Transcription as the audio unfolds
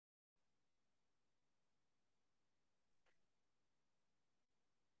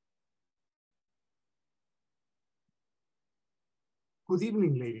Good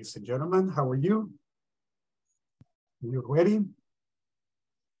evening, ladies and gentlemen. How are you? You ready?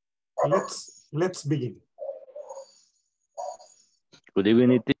 Let's begin. Good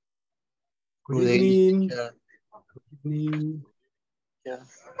evening. Good evening. Good evening.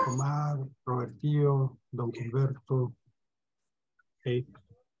 Omar, Robertillo, Don Gilberto. Okay.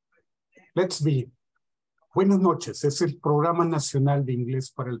 Let's begin. Buenas noches. Es el Programa Nacional de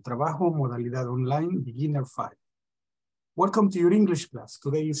Inglés para el Trabajo, modalidad online, Beginner 5. Welcome to your English class.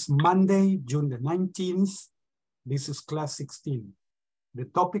 Today is Monday, June the 19th. This is class 16. The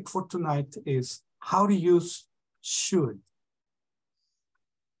topic for tonight is how to use should.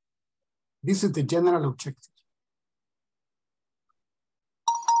 This is the general objective.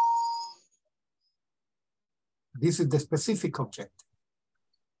 This is the specific objective.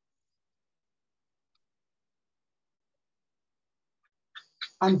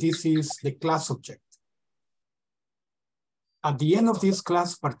 And this is the class objective. At the end of this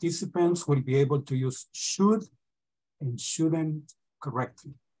class, participants will be able to use should and shouldn't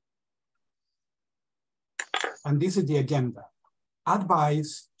correctly. And this is the agenda.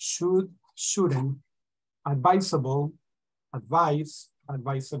 Advise, should, shouldn't, advisable, advice,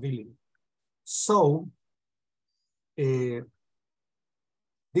 advisability. So, this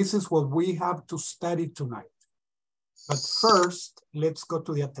is what we have to study tonight. But first, let's go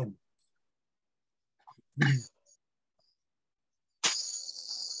to the attendance.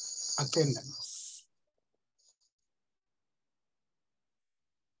 Attendance.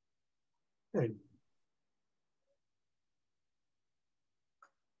 Okay.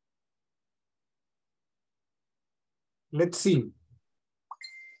 Let's see.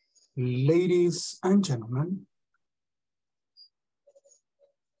 Ladies and gentlemen.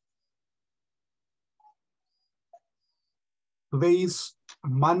 Today is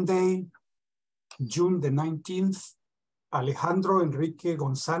Monday, June the 19th. Alejandro Enrique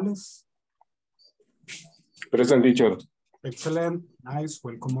González. Present, teacher. Excellent, nice,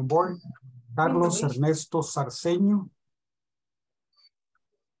 welcome on board. Carlos Ernesto Sarceño.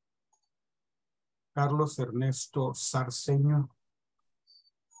 Carlos Ernesto Sarceño.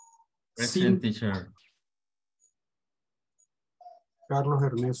 Present, teacher. Carlos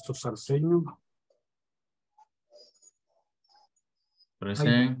Ernesto Sarceño.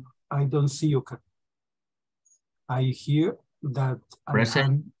 Present. I don't see you. I hear that.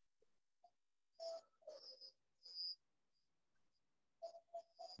 Present.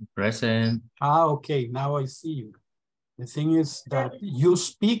 Present. Okay, now I see you. The thing is that you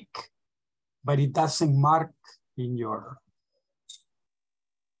speak, but it doesn't mark in your.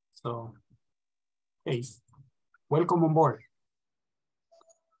 So, hey, welcome on board.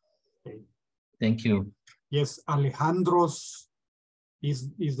 Okay. Thank you. Yes, Alejandro's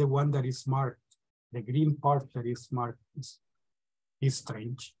is the one that is marked. The green part that is marked is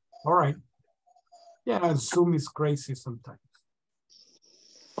strange. All right. Yeah, Zoom is crazy sometimes.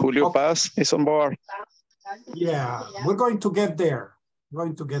 Julio Paz is on board. Yeah, we're going to get there. We're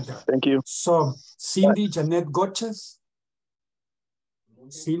going to get there. Thank you. So, Cindy Janet Goches.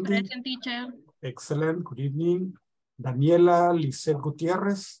 Cindy. Present, teacher. Excellent. Good evening. Daniela Lisset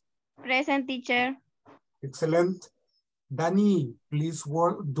Gutierrez. Present, teacher. Excellent. Danny, please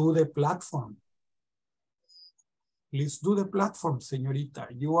do the platform. Please do the platform, señorita.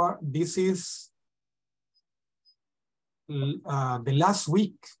 This is the last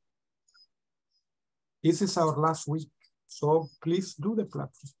week. This is our last week. So please do the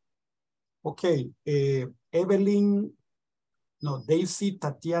platform. Okay, Daisy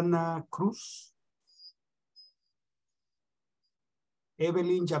Tatiana Cruz.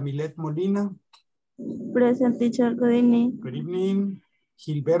 Evelyn Yamilet Molina. Present, teacher. Good evening. Good evening.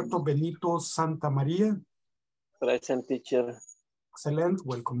 Gilberto Benito Santa Maria. Present, teacher. Excellent.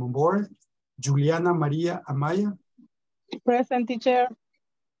 Welcome on board. Juliana Maria Amaya. Present, teacher.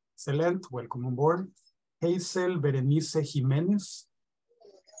 Excellent. Welcome on board. Hazel Berenice Jimenez.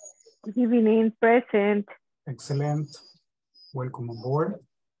 Good evening. Present. Excellent. Welcome on board.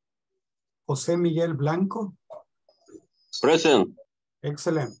 Jose Miguel Blanco. Present.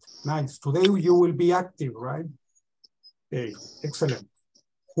 Excellent. Nice. Today you will be active, right? Okay. Excellent.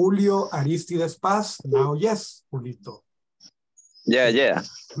 Julio Aristides Paz. Now, yes, Julito. Yeah.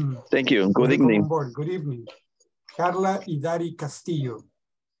 Thank you. Good evening. Good evening. Carla Idari Castillo.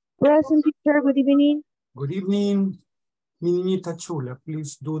 Present, teacher. Good evening. Good evening. Minita Chula,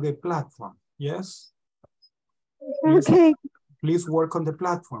 please do the platform. Yes? Okay. Please work on the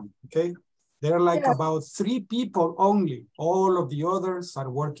platform, okay? There are like about 3 people only. All of the others are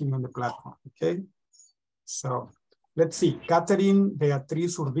working on the platform, okay? So let's see. Catherine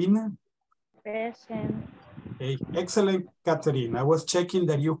Beatriz Urbina. Present. Okay, excellent, Catherine. I was checking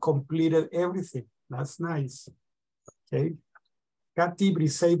that you completed everything. That's nice. Okay. Katy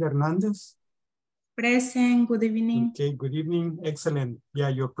Briseida Hernandez. Present, good evening. Okay, good evening. Excellent. Yeah,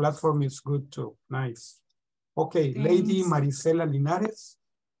 your platform is good too. Nice. Okay, Thanks. Lady Marisela Linares.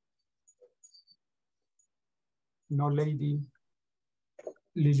 No lady.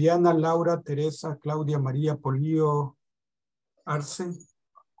 Liliana, Laura, Teresa, Claudia, María, Polio, Arce.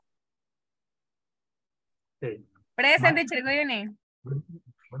 Okay. Present, teacher. Good evening.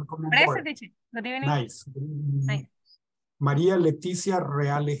 Welcome on Present, board. teacher. Good evening. Nice. Nice. María Leticia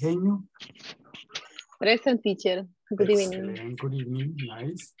Realejeño. Present, teacher. Good evening. Excellent. Good evening.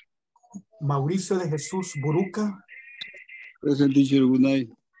 Nice. Mauricio de Jesús Buruca. Present, teacher. Good night.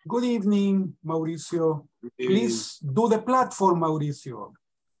 Good evening, Mauricio. Please do the platform, Mauricio.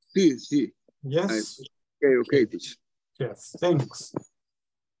 Sí, sí. Yes. Okay, teacher. Yes, thanks.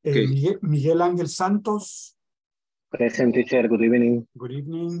 Okay. Miguel Ángel Santos. Present, teacher. Good evening. Good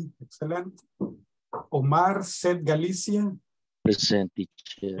evening. Excellent. Omar Seth Galicia. Present,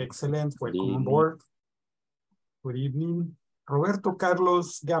 teacher. Excellent. Welcome on evening. board. Good evening. Roberto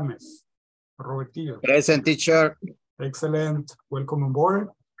Carlos Gámez. Robertillo. Present, teacher. Excellent. Welcome on board.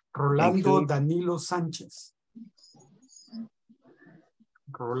 Rolando you. Danilo Sánchez.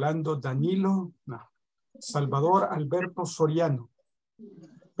 Rolando Danilo. No. Salvador Alberto Soriano.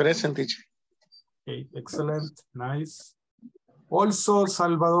 Present, teacher. Okay, excellent. Nice. Also,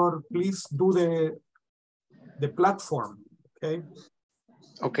 Salvador, please do the platform. Okay.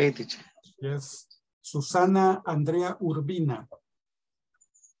 Okay, teacher. Yes. Susana Andrea Urbina.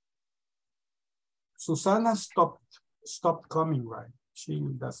 Susana stopped coming, right? She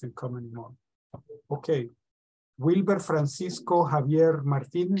doesn't come anymore. Okay. Wilber Francisco Javier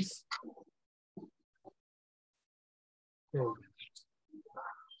Martinez. Okay.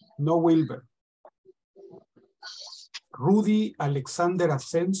 No Wilber. Rudy Alexander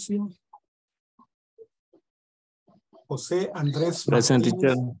Asensio. José Andrés Present, Martínez.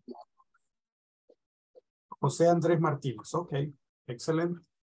 teacher. José Andrés Martínez. Okay. Excellent.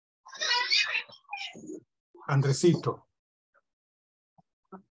 Andresito.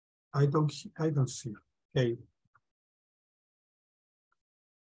 I don't see. Okay.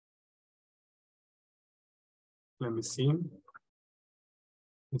 Let me see.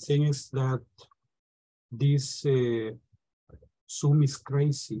 The thing is that this Zoom is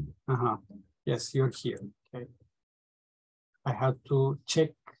crazy. Yes, you're here. Okay. I had to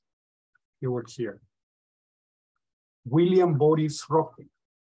check you were here. William Boris Roque.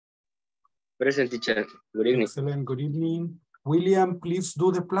 Present, teacher. Good evening. Excellent. Good evening. William, please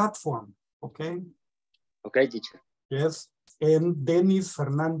do the platform. Okay. Okay, teacher. Yes. And Dennis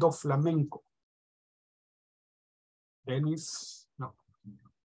Fernando Flamenco. Dennis, no.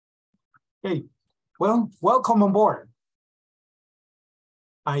 Okay. Well, welcome on board.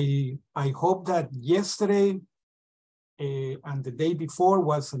 I hope that yesterday and the day before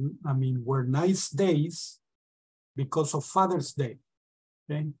were nice days because of Father's Day.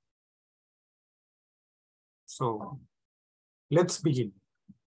 Okay. So let's begin.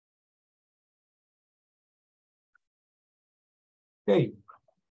 Okay.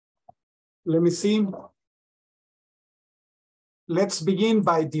 Let me see. Let's begin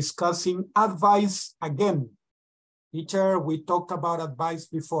by discussing advice again. Teacher, we talked about advice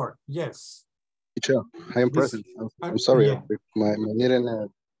before. Yes. Teacher, I am present. I'm sorry. Yeah. My meeting.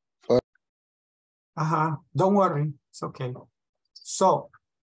 Don't worry. It's okay. So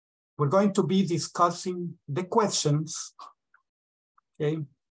we're going to be discussing the questions. Okay.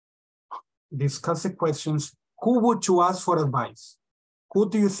 Discuss the questions. Who would you ask for advice? Who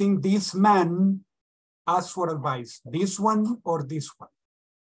do you think this man asked for advice? This one or this one?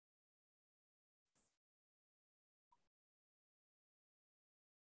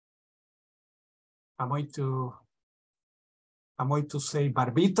 Am I to say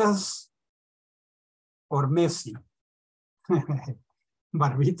Barbitas or Messi?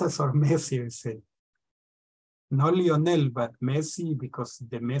 Barbitas or Messi, I say. Not Lionel, but Messi because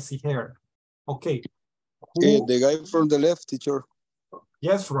the Messi hair. Okay. The guy from the left, teacher.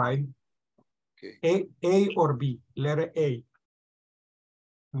 Yes, right. Okay. A or B, letter A.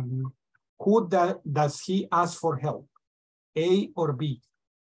 Who does he ask for help? A or B?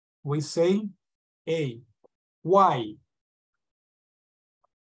 We say A. Why?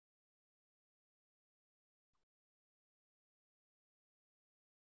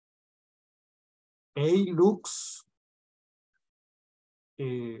 A looks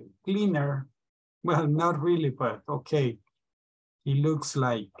cleaner. Well, not really, but okay. He looks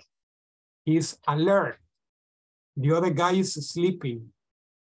like he's alert. The other guy is sleeping,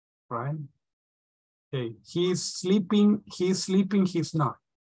 right? Okay, he's sleeping, he's not.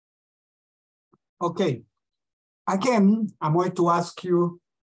 Okay, again, I'm going to ask you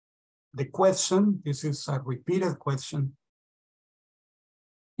the question. This is a repeated question.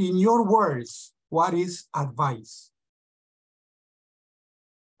 In your words, what is advice?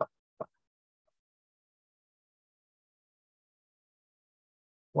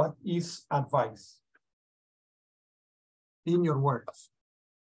 What is advice? In your words.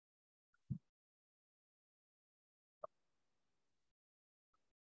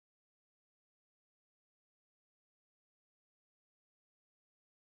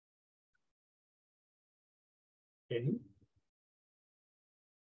 Okay.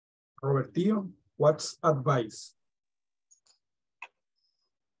 Robertillo, what's advice?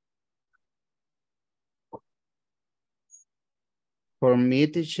 For me,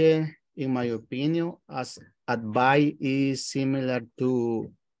 teacher, in my opinion, as advice is similar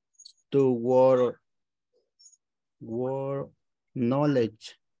to word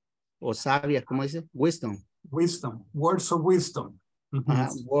knowledge o sabia, ¿cómo dice? Wisdom. Wisdom, words of wisdom.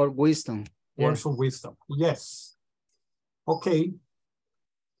 Word wisdom. Words of wisdom, yes. Okay.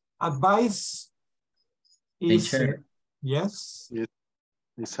 Advice is, Teacher. Yes.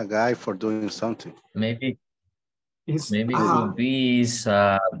 It's a guide for doing something. Maybe It's, it would be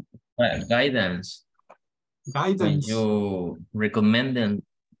guidance. When guidance. you recommend them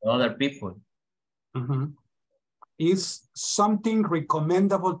to other people. Is something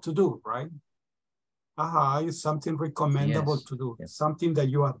recommendable to do, right? It's something recommendable Yes. to do. Yes. Something that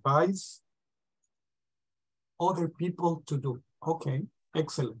you advise other people to do. Okay,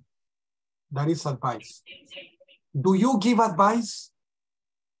 excellent. That is advice. Do you give advice?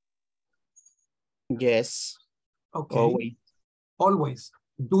 Yes. Okay. Always. Always.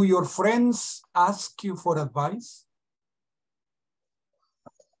 Do your friends ask you for advice?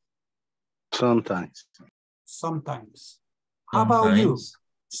 Sometimes. Sometimes. How about you?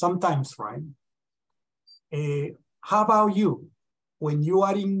 Sometimes. Sometimes, right? How about you? When you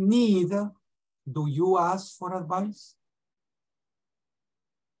are in need, do you ask for advice?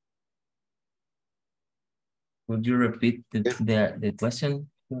 Would you repeat the question?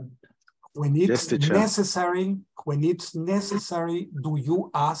 When it's Yes, teacher. necessary, do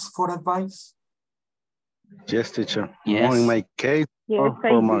you ask for advice? Yes, teacher. Yes. More in my case, Yes, or I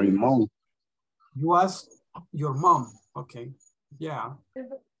for my do. mom. You ask your mom. Okay. Yeah.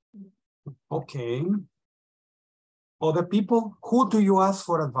 Okay. Other people, who do you ask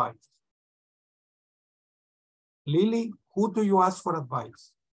for advice? Lily, who do you ask for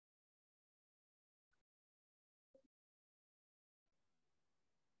advice?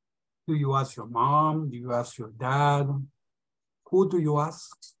 Do you ask your mom? Do you ask your dad? Who do you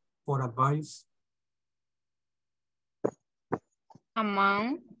ask for advice? A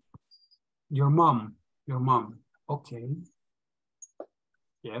mom. Your mom. Your mom. Okay.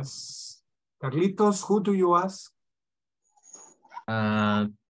 Yes. Carlitos, who do you ask?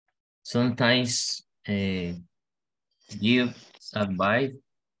 Sometimes give advice,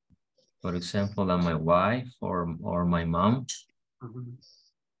 for example, on my wife or my mom.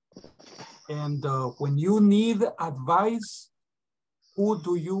 And when you need advice, who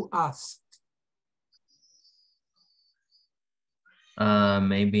do you ask?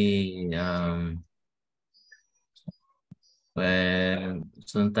 Maybe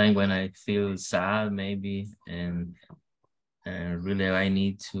sometimes when I feel sad, maybe, and really I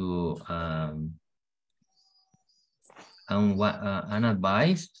need to an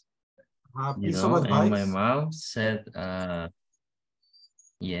advice. Piece of advice. And my mom said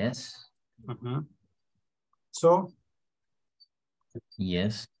yes. So,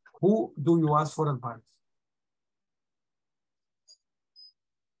 yes. Who do you ask for advice?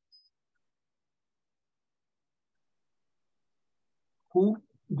 Who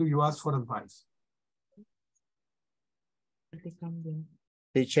do you ask for advice?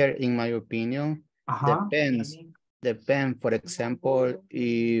 Teacher, in my opinion, depends. For example,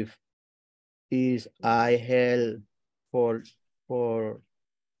 if I help for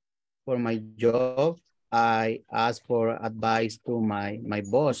my job, I ask for advice to my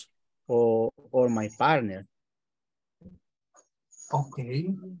boss or my partner. Okay.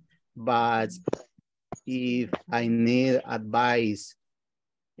 But if I need advice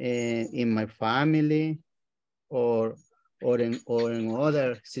in my family or in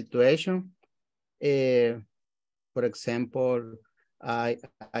other situation, for example, I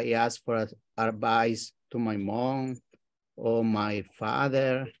ask for advice to my mom or my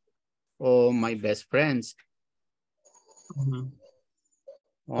father or my best friends.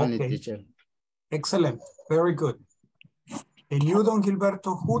 Only Okay. teacher. Excellent. Very good. And you, Don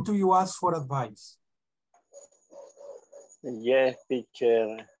Gilberto, who do you ask for advice? Yes,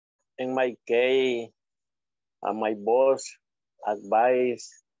 teacher. In my case, my boss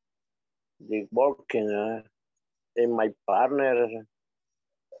advised the working and my partner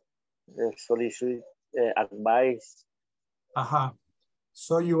solicit advice.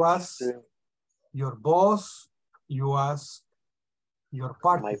 So you ask your boss, you ask your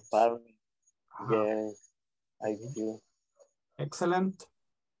partner. My partner. Yes, I do. Excellent.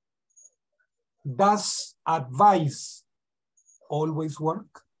 Does advice always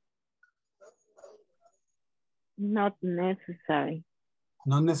work? Not necessary.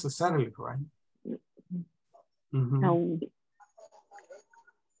 Not necessarily, right? No.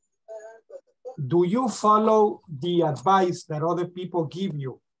 Do you follow the advice that other people give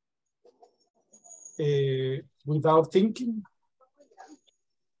you without thinking?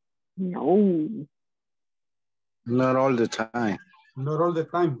 No. Not all the time. Not all the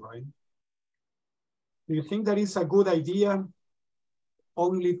time, right? Do you think that is a good idea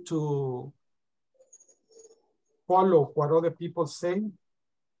only to follow what other people say,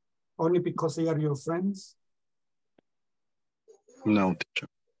 only because they are your friends? No, teacher.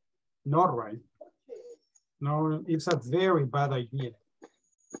 Not right. No, it's a very bad idea.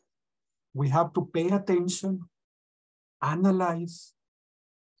 We have to pay attention, analyze,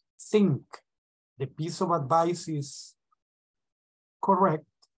 think. The piece of advice is correct,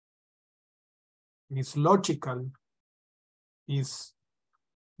 is logical, is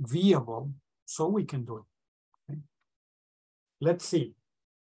viable, so we can do it. Okay. Let's see.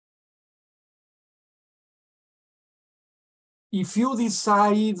 If you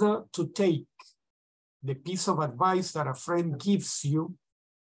decide to take the piece of advice that a friend gives you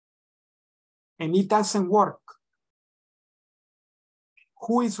and it doesn't work,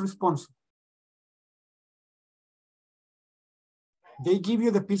 who is responsible? They give you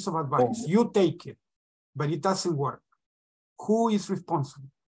the piece of advice, you take it, but it doesn't work. Who is responsible?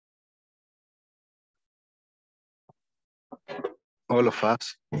 All of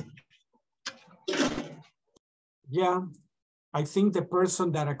us. Yeah, I think the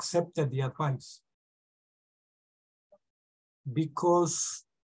person that accepted the advice. Because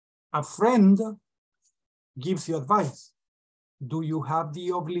a friend gives you advice. Do you have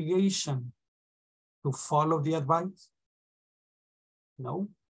the obligation to follow the advice? No.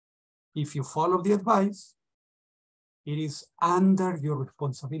 If you follow the advice, it is under your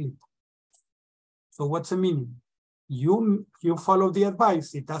responsibility. So what's the meaning? You follow the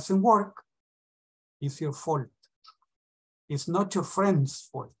advice, it doesn't work, it's your fault. It's not your friend's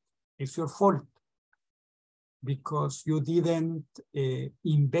fault, it's your fault. Because you didn't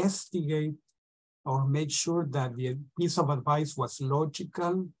investigate or make sure that the piece of advice was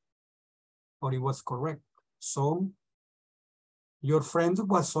logical or it was correct. So your friend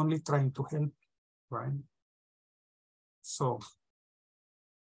was only trying to help, right? So,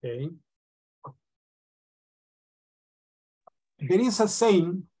 okay. There is a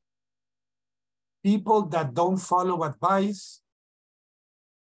saying, people that don't follow advice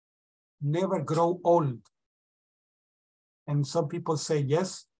never grow old. And some people say,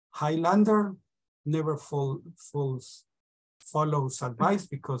 yes, Highlander never follows advice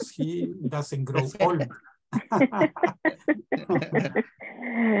because he doesn't grow old.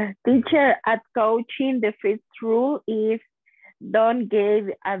 Teacher, at coaching, the first rule is don't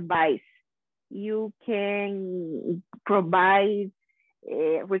give advice. You can provide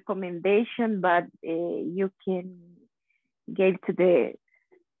a recommendation, but you can give to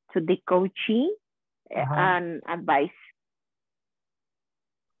the coaching and advice.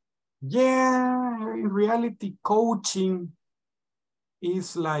 Yeah, in reality, coaching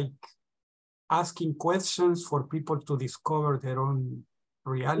is like asking questions for people to discover their own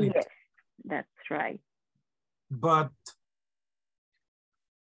reality. Yes, that's right. But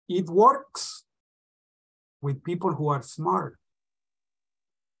it works with people who are smart.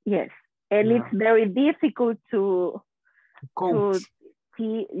 Yes, and it's very difficult to coach.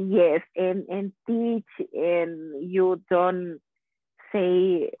 Yes, and teach, and you don't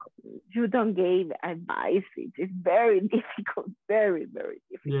give advice. It is very difficult, very, very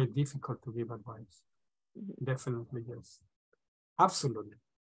difficult. Yeah, difficult to give advice. Definitely, yes. Absolutely.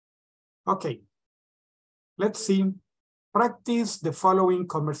 Okay, let's see. Practice the following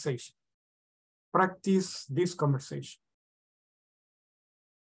conversation. Practice this conversation.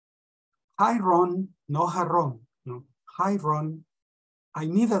 Hi, Ron. No, hi, Ron. No. Hi, Ron. I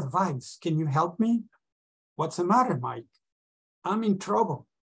need advice. Can you help me? What's the matter, Mike? I'm in trouble.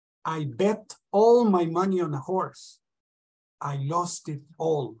 I bet all my money on a horse. I lost it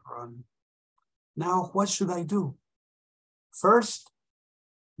all, Ron. Now, what should I do? First,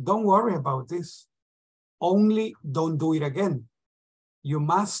 don't worry about this. Only don't do it again. You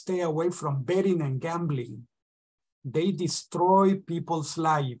must stay away from betting and gambling. They destroy people's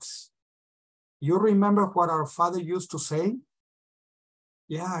lives. You remember what our father used to say?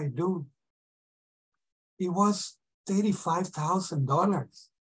 Yeah, I do. It was $35,000.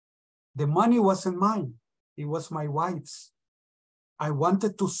 The money wasn't mine. It was my wife's. I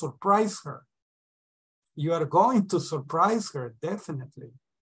wanted to surprise her. You are going to surprise her, definitely.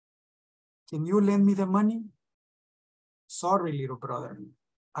 Can you lend me the money? Sorry, little brother.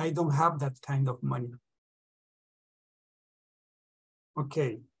 I don't have that kind of money.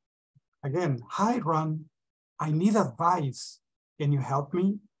 Okay. Again, hi, Ron. I need advice. Can you help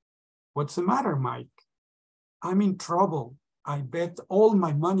me? What's the matter, Mike? I'm in trouble. I bet all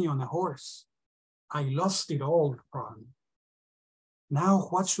my money on a horse. I lost it all, Ron. Now,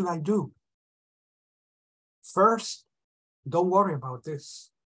 what should I do? First, don't worry about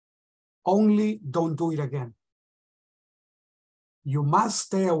this. Only don't do it again. You must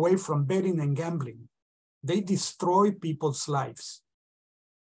stay away from betting and gambling. They destroy people's lives.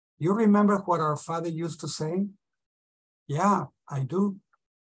 You remember what our father used to say? Yeah, I do.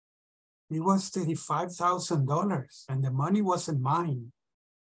 It was $35,000 and the money wasn't mine.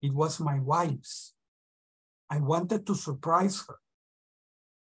 It was my wife's. I wanted to surprise her.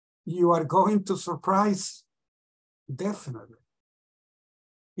 You are going to surprise? Definitely.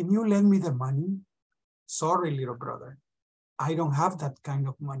 Can you lend me the money? Sorry, little brother. I don't have that kind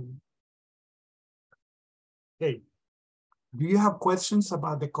of money. Okay. Do you have questions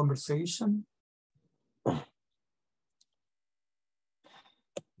about the conversation?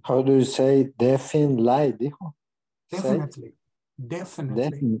 How do you say definitely, dijo? Definitely.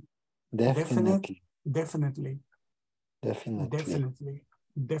 Definitely. Definitely. Definitely. Definitely. Definitely.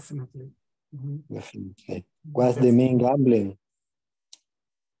 Definitely. Definitely. What's the mean gambling?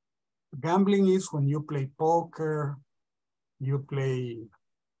 Gambling is when you play poker, you play,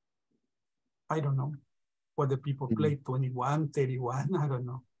 I don't know, what the people play, 21, 31, I don't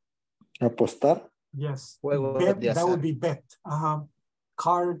know. Apostar? Yes, Juego de that would azar. be bet.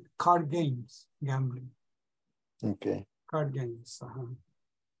 Card games, gambling. Okay. Card games.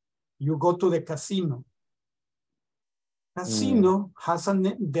 You go to the casino. Casino has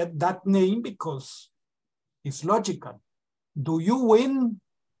that name because it's logical. Do you win?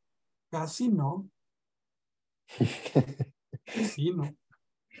 Casino. Casino.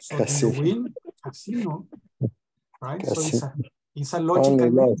 So Casino. do you win? Casino. Right? Casino. So it's a logical Only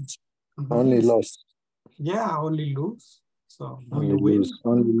name. lost. Only lost. Yeah, only lose. So do Only you win? lose.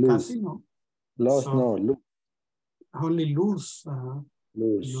 Only lose. Casino. Lost, So, no, lose. only lose.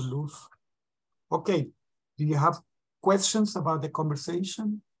 Lose. You lose. Okay. Do you have questions about the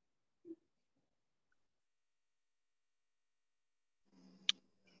conversation?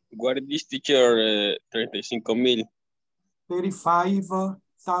 What is this teacher? 35,000.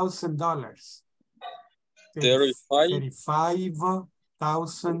 $35,000.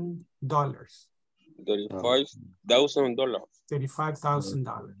 $35,000. $35,000.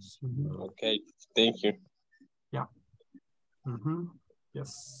 $35,000. Okay, thank you. Yeah.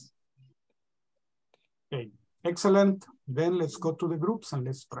 Yes. Okay, excellent. Then let's go to the groups and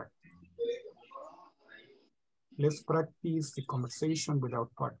let's practice. Let's practice the conversation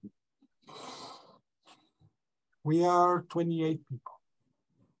without partner. We are 28 people.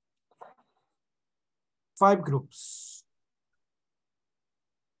 5 groups.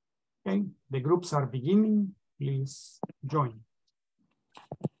 Okay, the groups are beginning. Please join.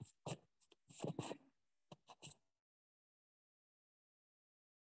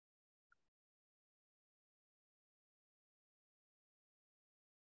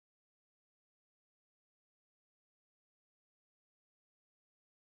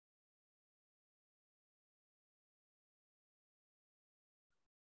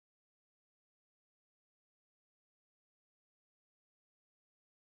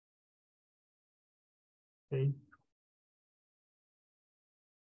 Okay.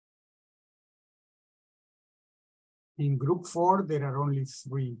 In group 4, there are only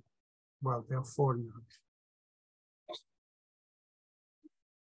 3. Well, there are 4 now.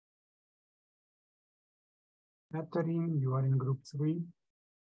 Catherine, you are in group 3.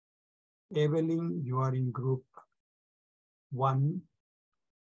 Evelyn, you are in group 1.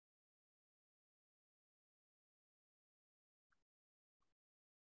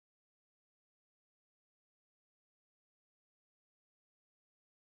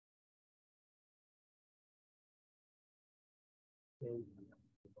 Okay.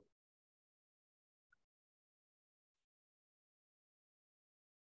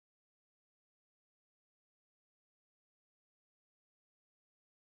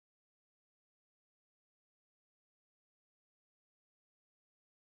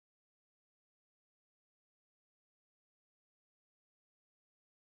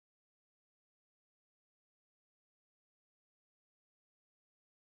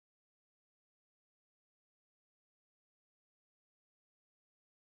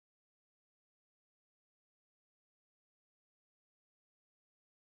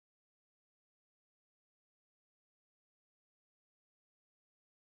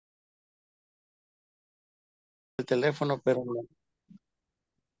 teléfono, pero no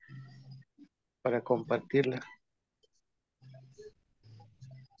para compartirla.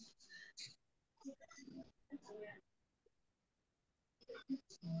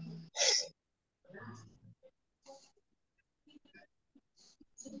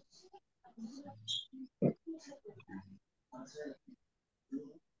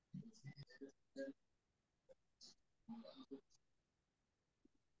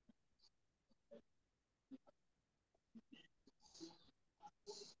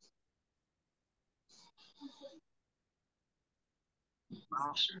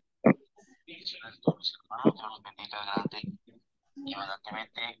 Bendiciones a todos mis hermanos, Dios los bendiga grande y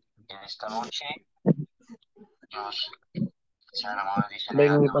abundantemente en esta noche. Dios sea la mano de Dios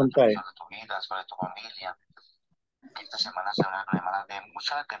Ven en mi pantalla. sobre tu vida, sobre tu familia. Que esta semana sea una semana de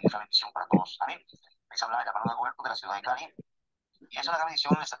mucha bendición para todos. Amén. Les habla el hermano de Huerto de la ciudad de Cali. Y es una gran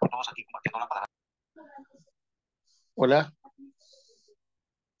bendición estar con todos aquí compartiendo la palabra. Hola.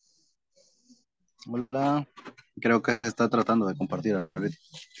 Hola. Creo que está tratando de compartir ahorita.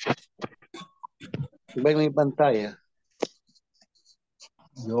 Ven mi pantalla.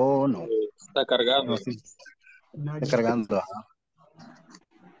 Yo no. Está cargando. No, sí. Está cargando. Ajá.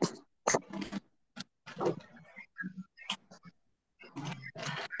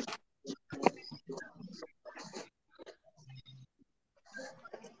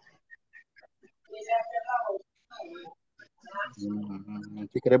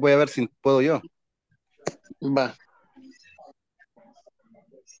 Si querés voy a ver si puedo yo. Va.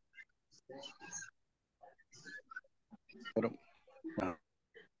 Pero, no.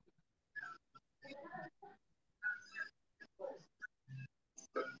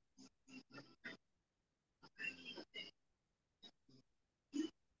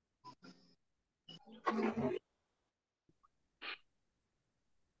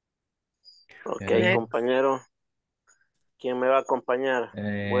 Ok, Okay. compañero. ¿Quién me va a acompañar?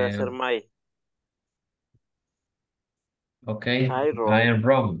 Voy a hacer May. Okay, Hi, I Ron. am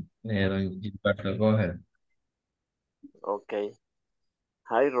wrong. Gilberto, go ahead. Okay.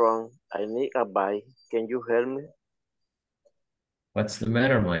 Hi, Ron. I need a bike. Can you help me? What's the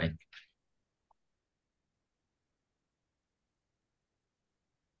matter, Mike?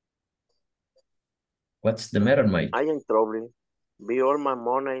 What's the matter, Mike? I am in trouble. Be all my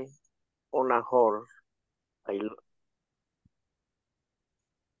money on a horse. I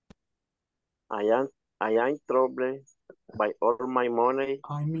am in trouble by all my money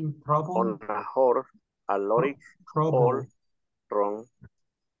I'm in trouble. on a horse. A lorry all Trouble. wrong.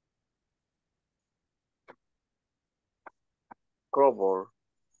 Trouble.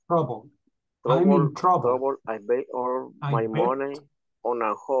 Trouble. I'm in trouble. Trouble. I bet all I my bet money on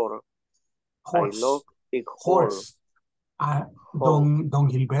a horse. I horse. look it Horse. Don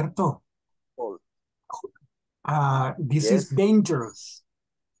Gilberto. Horse. This Yes. is dangerous.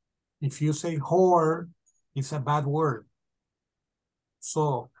 If you say whore, it's a bad word.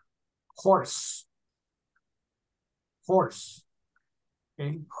 So, horse. Horse.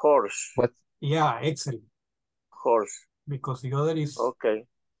 Okay. Horse. What? Yeah, excellent. Horse. Because the other is Okay.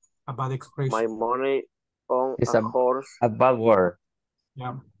 a bad expression. My money on It's a horse. a bad word.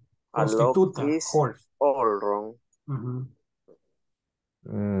 Yeah. A lock Prostituta, is horse. all wrong.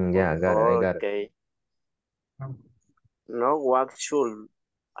 Yeah, I got it. I got it. Okay. Now what should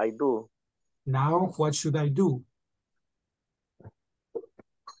I do? Now, what should I do?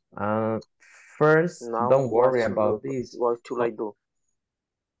 First, Now don't worry what about this. What should I do?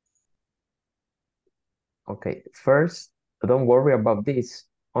 Okay, first, don't worry about this.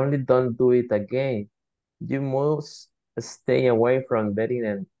 Only don't do it again. You must stay away from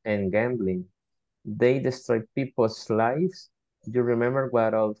betting and gambling. They destroy people's lives. You remember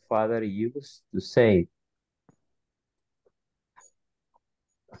what our father used to say.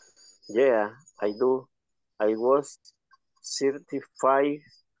 Yeah, I do. I was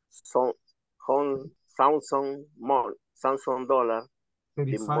 $35,000 dollar.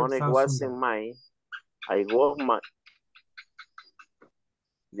 The money wasn't mine.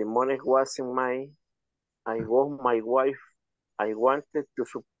 The money wasn't mine. I was my wife. I wanted to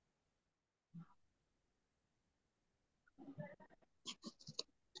support.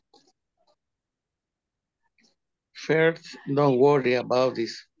 First, don't worry about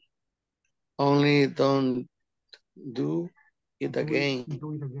this. Only don't do it again.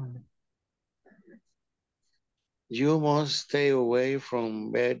 Do it again. You must stay away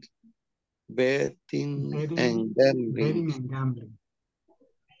from betting and gambling. Betting and gambling.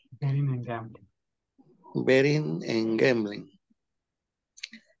 Betting and gambling. Betting and gambling.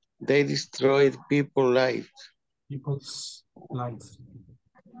 They destroyed people's lives. People's lives.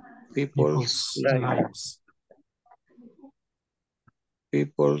 People's lives.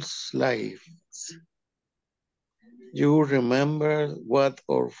 people's lives. You remember what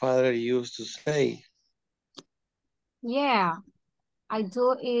our father used to say? Yeah, I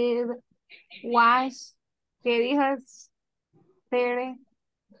do it was, ¿qué dijo?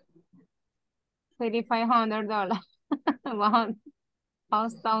 3,500. $1,000.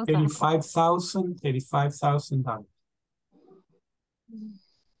 $35,000.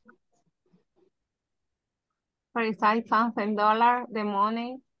 $35,000, the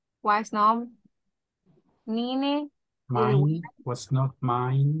money was not mine. Mine was not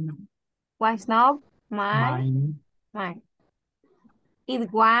mine. Was not mine. It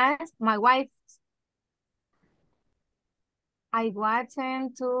was my wife's. I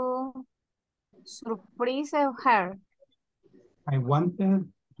wanted to surprise her. I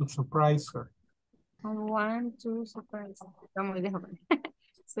wanted to surprise her. I want to surprise.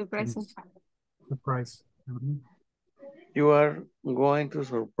 Surprise. Surprise. You are going to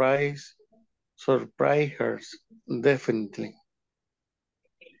surprise her, definitely.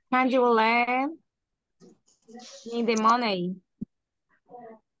 Can you lend me the money?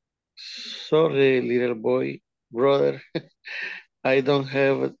 Sorry, little brother. I don't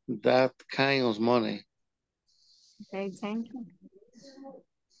have that kind of money. Okay, thank you.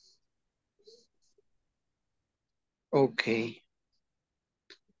 Okay.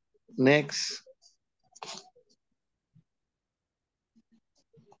 Next.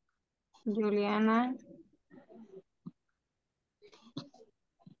 Juliana.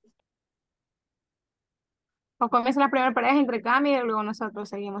 O comienza la primera pareja, intercambio y luego nosotros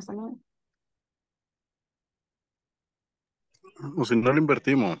seguimos también. O si no lo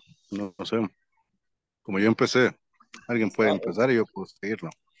invertimos, no sé. Como yo empecé, alguien puede empezar y yo puedo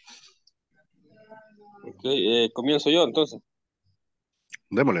seguirlo. Ok, comienzo yo entonces.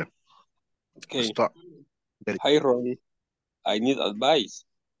 Démosle. Okay. Start. Hi, Ronnie. I need advice.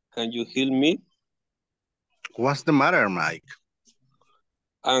 Can you help me? What's the matter, Mike?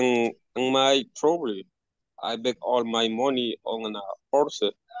 And my problem. I bet all my money on a horse.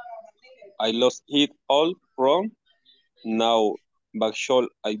 I lost it all from now. But shall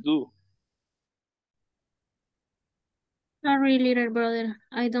I do? Sorry, little brother.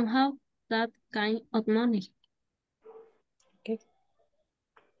 I don't have that kind of money. Okay.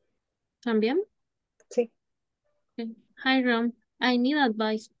 ¿También? Sí. Okay. Hi, Ron. I need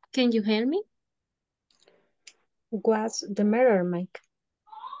advice. Can you help me? What's the matter, Mike?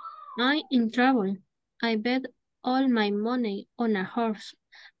 I'm in trouble. I bet all my money on a horse.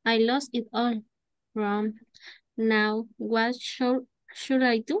 I lost it all. Ron, now what should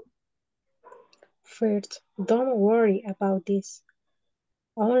I do? First, don't worry about this.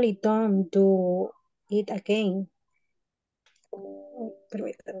 Only don't do it again.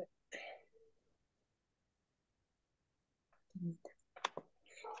 Permítame.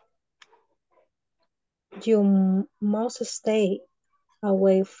 You must stay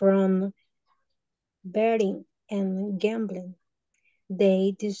away from betting and gambling.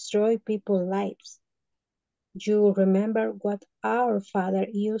 They destroy people's lives. You remember what our father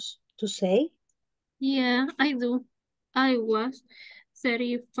used to say? Yeah, I do. I was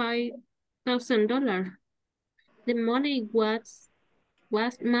 $35,000. The money was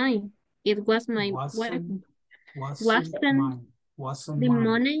mine. It was my wife. Wasn't mine. Wasn't the mine.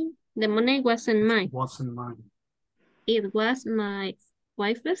 money. The money wasn't mine. Wasn't mine. It was my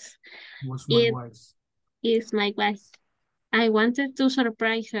wife's. Was my It wife's. is my wife. I wanted to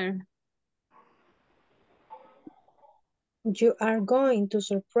surprise her. You are going to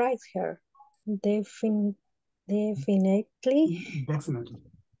surprise her. Definitely. Definitely.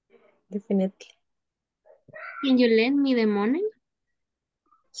 Can you lend me the money?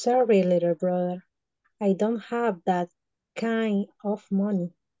 Sorry, little brother. I don't have that kind of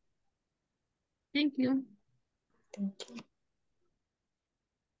money. Thank you. Thank you.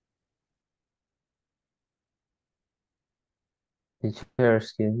 Teacher,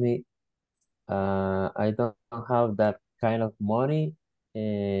 excuse me. I don't have that kind of money.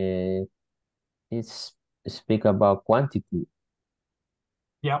 It's speak about quantity.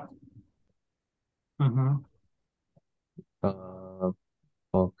 Yeah.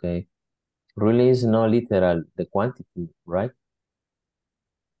 Okay. Really is not literal, the quantity, right?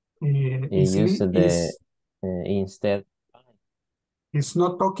 You use the instead. It's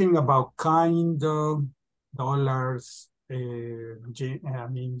not talking about kind of dollars, yen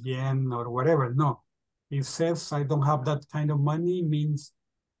or whatever. No, it says I don't have that kind of money means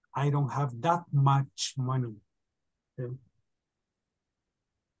I don't have that much money.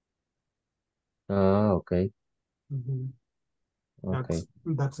 Okay. Okay. Okay.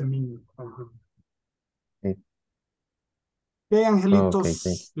 That's the meaning. Okay. Okay, Angelitos, Okay,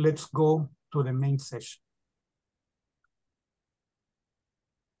 thanks. let's go to the main session.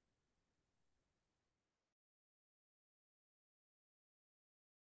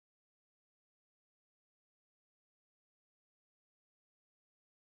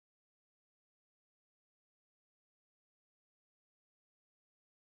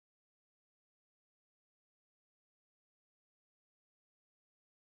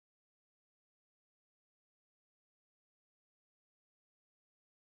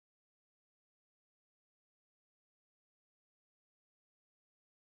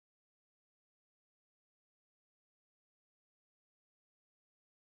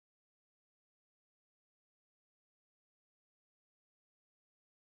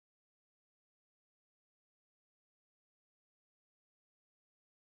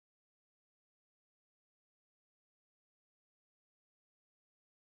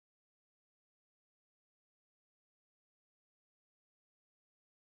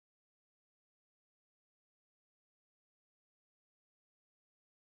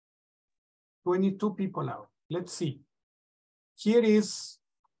 $22 people out. Let's see. Here is,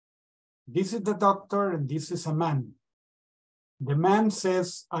 this is the doctor and this is a man. The man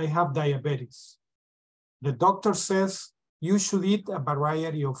says, I have diabetes. The doctor says, you should eat a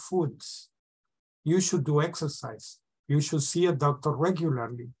variety of foods. You should do exercise. You should see a doctor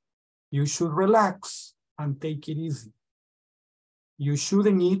regularly. You should relax and take it easy. You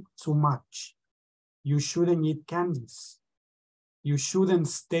shouldn't eat too much. You shouldn't eat candies. You shouldn't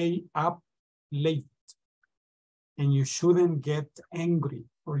stay up late. And you shouldn't get angry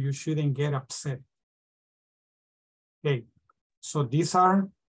or you shouldn't get upset. Okay, so these are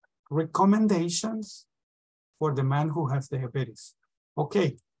recommendations for the man who has diabetes.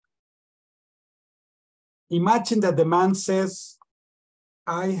 Okay. Imagine that the man says,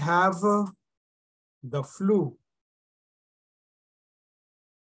 I have the flu.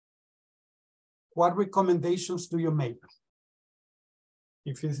 What recommendations do you make?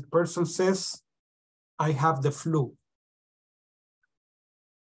 If this person says, I have the flu,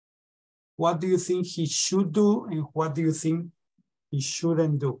 what do you think he should do and what do you think he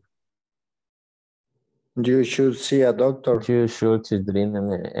shouldn't do? You should see a doctor. You should drink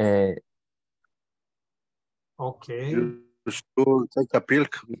Okay. You should take a pill.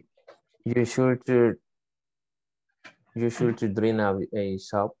 you should drink a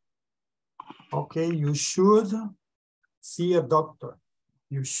shop. Okay, you should see a doctor.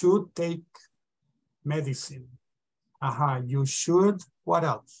 You should take medicine. You should, what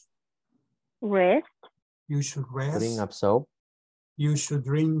else? Rest. You should rest. Drink up soap. You should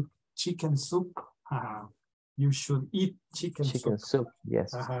drink chicken soup. You should eat chicken soup.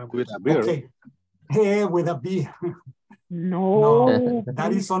 Yes. With a beer. Okay. Hey, with a beer. No.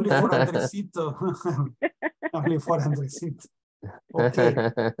 That is only for Andresito. Only for Andresito.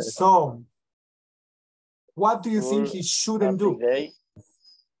 Okay. So, what do you think he shouldn't do?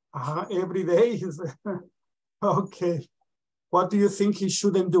 Every day. Okay. What do you think he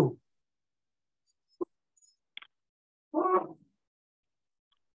shouldn't do?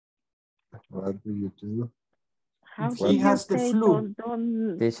 What do you do? If he has the flu.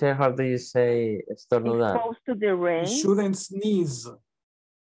 Teacher, how do you say estornudar? Exposed to the rain. He shouldn't sneeze.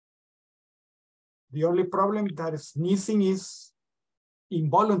 The only problem that sneezing is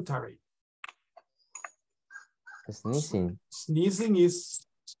involuntary. Sneezing is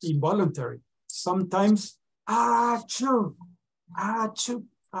involuntary. Sometimes, achoo, achoo,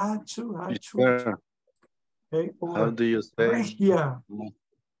 achoo, achoo. Yeah. Okay. How do you say? Regia,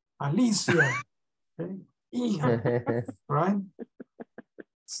 Alicia. Okay. Right?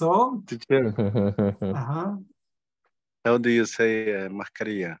 So, how do you say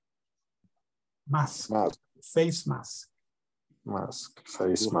mascarilla? Mask. Face mask. Mask.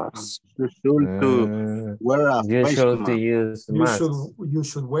 Face mask. You should wear a face mask. You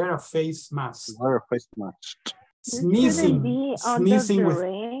should wear a face mask. Wear a face mask. Sneezing. Sneezing with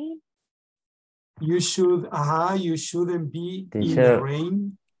rain. You should, you shouldn't be in the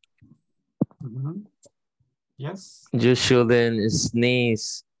rain. Yes. You shouldn't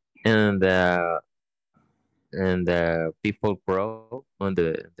sneeze and people grow on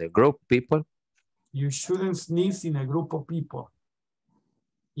the group people. You shouldn't sneeze in a group of people.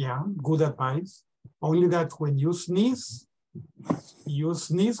 Yeah, good advice. Only that when you sneeze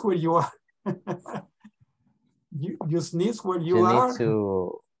where you are. you sneeze where you are. Need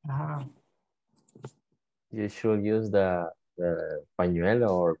to. You should use the pañuelo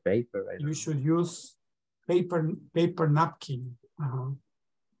or paper. You should use paper napkin. You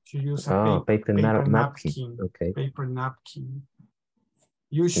should use a paper napkin. Okay. Paper napkin.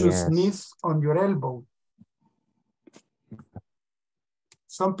 You should sneeze on your elbow.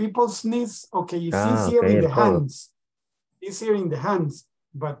 Some people sneeze. Okay, it's Ah, easier okay, in the el codo. hands. Easier in the hands,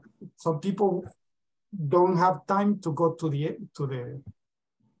 but some people don't have time to go to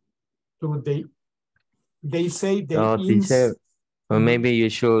they say they Oh, teacher, well, maybe you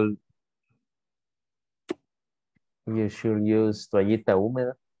should use toallita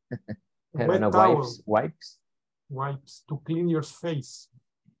húmeda. I don't know, towel. wipes. To clean your face.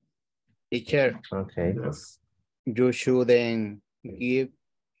 Teacher. Okay. Yes. You shouldn't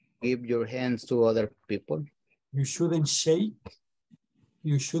give your hands to other people. You shouldn't shake.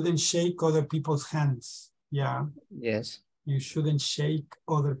 You shouldn't shake other people's hands. Yeah. Yes. You shouldn't shake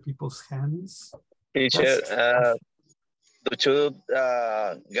other people's hands. Teacher, do you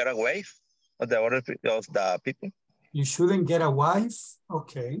get away of the other of the people? You shouldn't get a wife.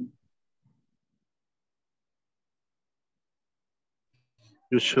 Okay.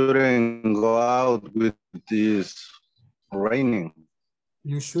 You shouldn't go out with this raining.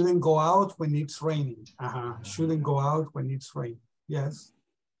 You shouldn't go out when it's raining. Shouldn't go out when it's raining. Yes,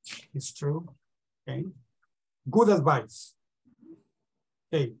 it's true. Okay. Good advice.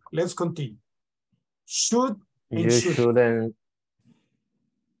 Okay, let's continue. Should and You shouldn't.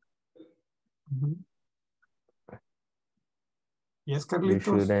 Yes, You Carlitos?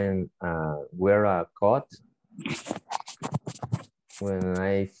 shouldn't wear a coat. When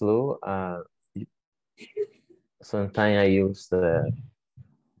I flew, sometimes I use the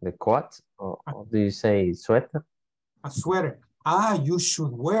coat, or do you say sweater? A sweater. You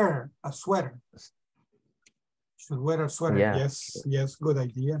should wear a sweater. Should wear a sweater. Yeah. Yes, good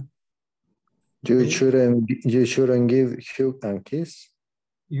idea. You shouldn't give hug and kiss.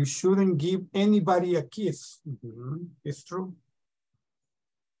 You shouldn't give anybody a kiss. It's true.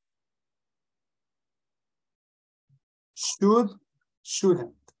 Should,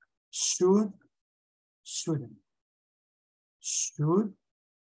 shouldn't. Should, shouldn't. Should,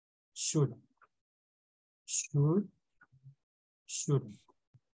 shouldn't. Should, shouldn't.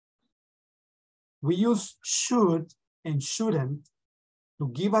 We use should and shouldn't to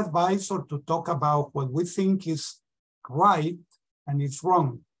give advice or to talk about what we think is right and it's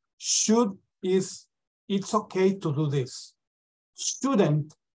wrong. Should is, it's okay to do this.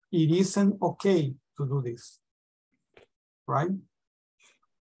 Shouldn't, it isn't okay to do this. Right?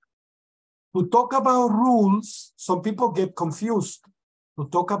 To talk about rules, some people get confused. To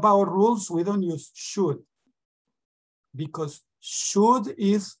talk about rules, we don't use should, because should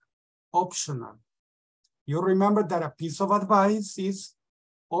is optional. You remember that a piece of advice is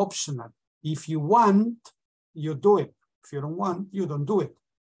optional. If you want, you do it. If you don't want, you don't do it.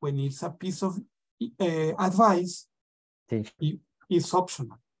 When it's a piece of advice, it's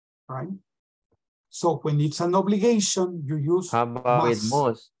optional, right? So when it's an obligation, you use How about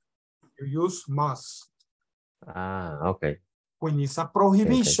must? You use must. Okay. When it's a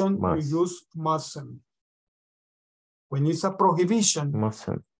prohibition, Okay. you use mustn't. When it's a prohibition,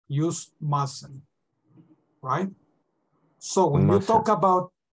 Mustn't. use mustn't. Right? So when you talk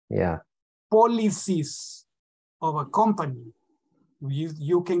about policies of a company,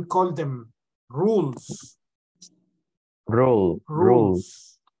 you can call them rules. Rules.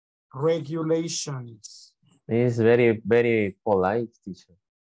 Regulations. It's very, very polite, teacher.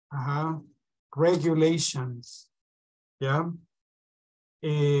 Regulations. Yeah.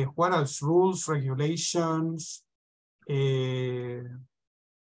 What else? Rules, regulations,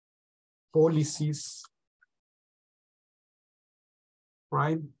 policies.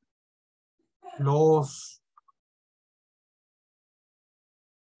 Right? Laws.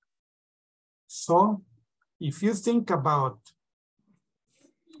 So, if you think about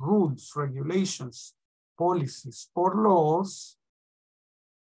rules, regulations, policies, or laws,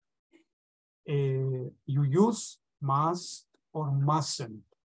 you use must or mustn't.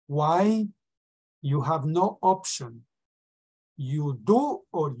 Why? You have no option. You do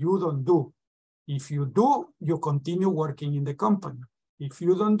or you don't do. If you do, you continue working in the company. If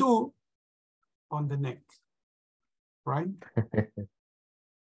you don't do, on the neck, right?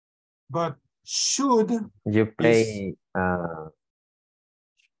 But should you pay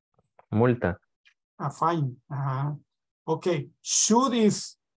multa. A fine. Okay, should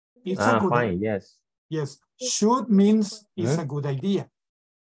is it's a good fine, yes. Yes, should means it's a good idea.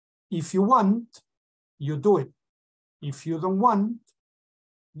 If you want, you do it. If you don't want,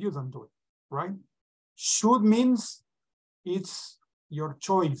 you don't do it, right? Should means it's your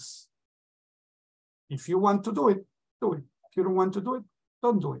choice. If you want to do it, do it. If you don't want to do it,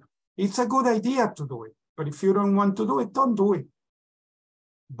 don't do it. It's a good idea to do it, but if you don't want to do it, don't do it.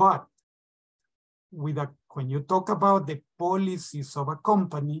 But when you talk about the policies of a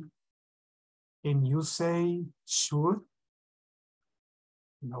company and you say should,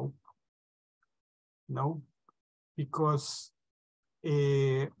 No. No. Because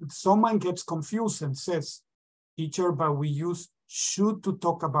someone gets confused and says, teacher, but we use should to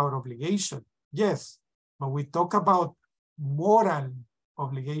talk about obligation. Yes, but we talk about moral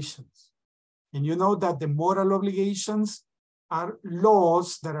obligations. And you know that the moral obligations are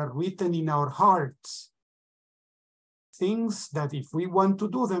laws that are written in our hearts. Things that if we want to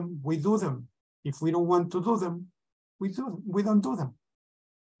do them, we do them. If we don't want to do them, we don't do them.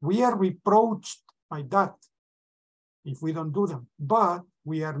 We are reproached by that if we don't do them, but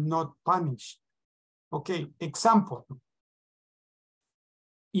we are not punished. Okay, example.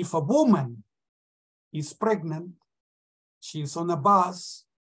 If a woman is pregnant, she's on a bus,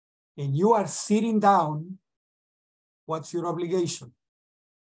 and you are sitting down, what's your obligation?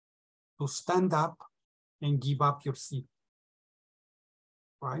 To stand up and give up your seat,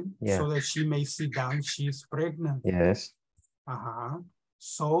 right? Yeah. So that she may sit down, she's pregnant. Yes.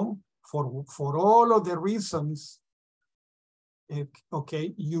 So for all of the reasons,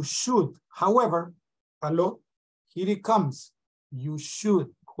 okay, you should. However, hello, here it comes. You should.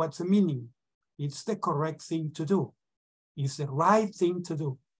 What's the meaning? It's the correct thing to do. It's the right thing to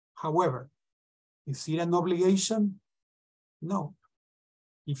do. However, is it an obligation? No.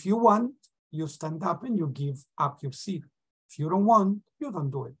 If you want, you stand up and you give up your seat. If you don't want, you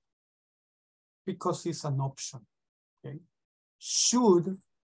don't do it. Because it's an option. Okay. Should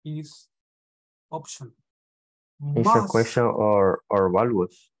is option. It's a question or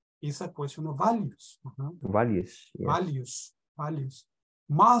values. It's a question of values. Values. Yes. Values.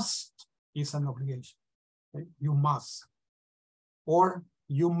 Must is an obligation. Okay? You must. Or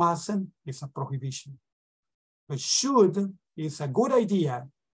you mustn't is a prohibition. But should is a good idea.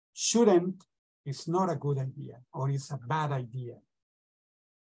 Shouldn't is not a good idea, or it's a bad idea.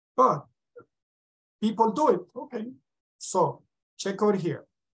 But people do it. Okay. So check over here.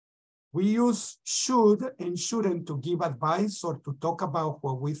 We use should and shouldn't to give advice or to talk about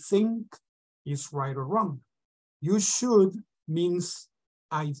what we think is right or wrong. You should means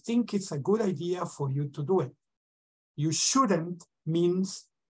I think it's a good idea for you to do it. You shouldn't means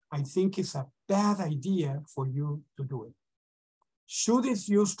I think it's a bad idea for you to do it. Should is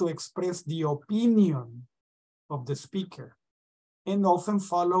used to express the opinion of the speaker and often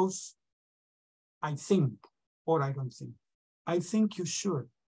follows I think or I don't think. I think you should.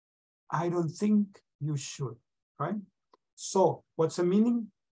 I don't think you should, right? So what's the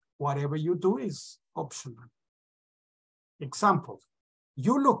meaning? Whatever you do is optional. Example,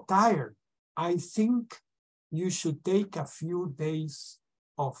 you look tired. I think you should take a few days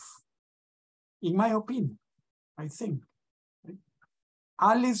off. In my opinion, I think. Right?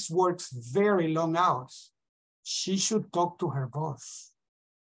 Alice works very long hours. She should talk to her boss.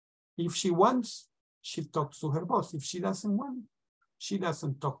 If she wants, she talks to her boss. If she doesn't want, she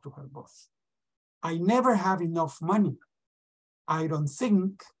doesn't talk to her boss. I never have enough money. I don't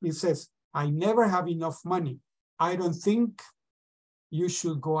think, it says, I never have enough money. I don't think you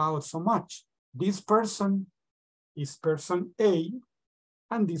should go out so much. This person is person A,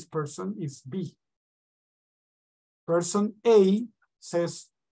 and this person is B. Person A says,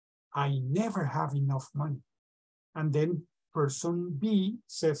 I never have enough money. And then person B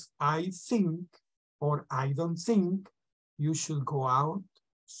says, I think, or I don't think you should go out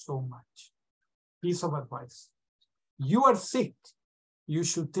so much. Piece of advice. You are sick. You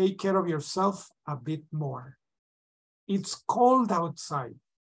should take care of yourself a bit more. It's cold outside.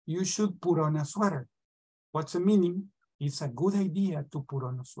 You should put on a sweater. What's the meaning? It's a good idea to put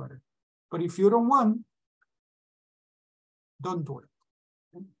on a sweater. But if you don't want, don't do it.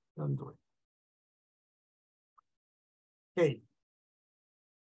 Okay? Don't do it. Okay.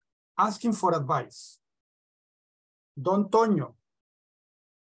 Asking for advice. Don Toño.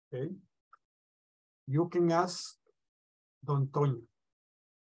 Okay. You can ask Don Toño.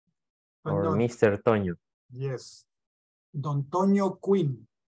 But Or not, Mr. Toño. yes. Don Toño Quinn.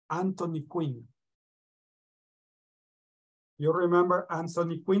 Anthony Quinn. You remember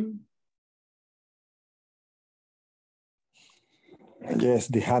Anthony Quinn? Yes,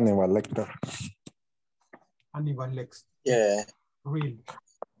 the Hannibal Lecter. Hannibal Lecter. Yeah. Really?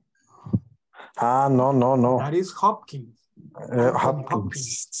 No. That is Hopkins. Anthony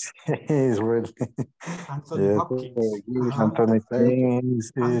Hopkins. He's really. Anthony Yes, Hopkins. Anthony Quinn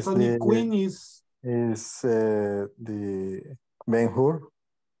is Anthony Quinn is the Ben-Hur.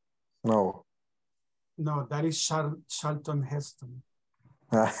 No. No, that is Charlton Heston.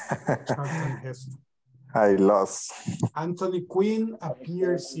 Charlton Heston. I lost. Anthony Quinn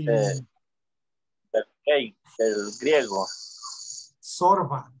appears in el griego.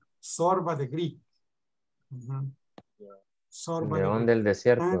 Sorba the Greek. León del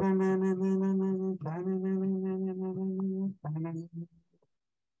desierto.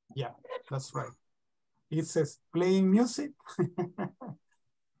 Yeah, that's right. It says playing music.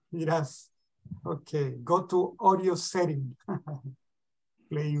 Yes. Okay, go to audio setting.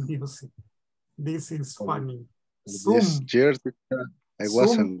 Playing music. This is funny. Zoom. This year, I Zoom.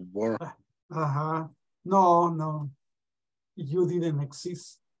 wasn't born. No. You didn't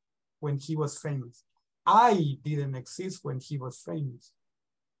exist when he was famous. I didn't exist when he was famous.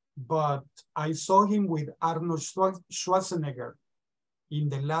 But I saw him with Arnold Schwarzenegger in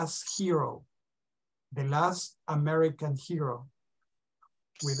The Last Hero, The Last American Hero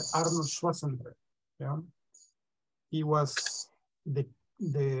with Arnold Schwarzenegger. Yeah? He was the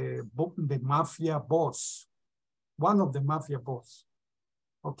mafia boss, one of the mafia boss.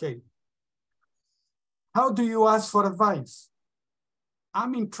 Okay. How do you ask for advice?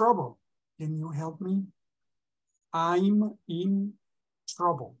 I'm in trouble. Can you help me? I'm in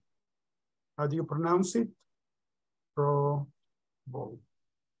trouble. How do you pronounce it? Trouble.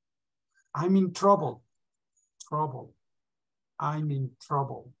 I'm in trouble. Trouble. I'm in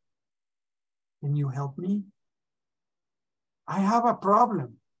trouble. Can you help me? I have a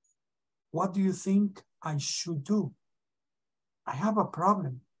problem. What do you think I should do? I have a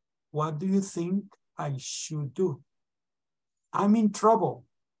problem. What do you think I should do? I'm in trouble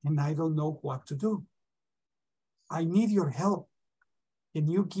and I don't know what to do. I need your help. Can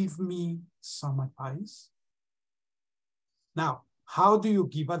you give me some advice? Now, how do you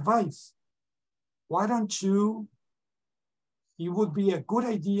give advice? Why don't you, it would be a good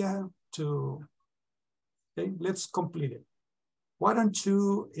idea to, okay, let's complete it. Why don't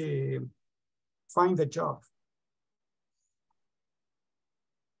you find a job?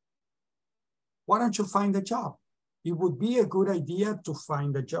 Why don't you find a job? It would be a good idea to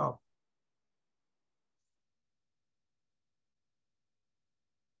find a job.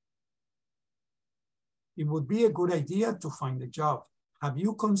 It would be a good idea to find a job. Have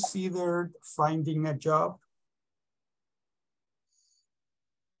you considered finding a job?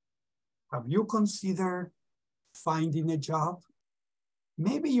 Have you considered finding a job?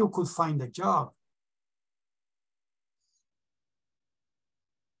 Maybe you could find a job.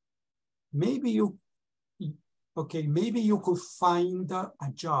 Maybe you could find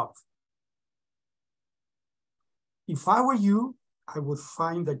a job. If I were you, I would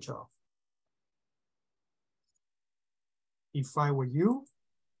find a job. If I were you,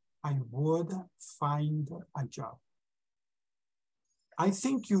 I would find a job. I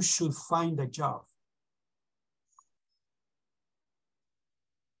think you should find a job.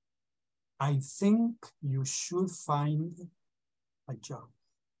 I think you should find a job.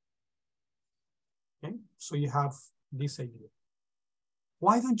 Okay, so you have this idea.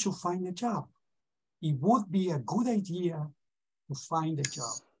 Why don't you find a job? It would be a good idea to find a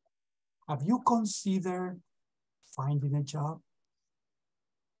job. Have you considered finding a job?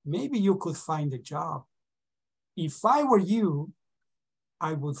 Maybe you could find a job. If I were you,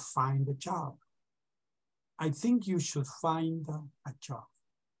 I would find a job. I think you should find a job.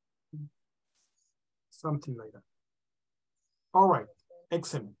 Something like that. All right,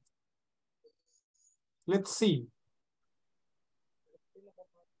 excellent. Let's see.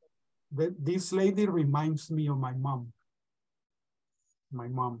 This lady reminds me of my mom. My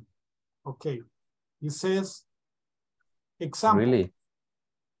mom. Okay. It says, example. Really?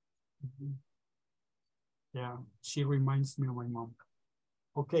 Yeah, she reminds me of my mom.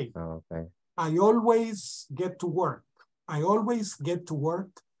 Okay. Oh, okay. I always get to work. I always get to work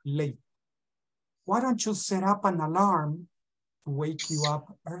late. Why don't you set up an alarm to wake you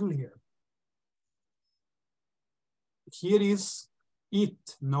up earlier? Here is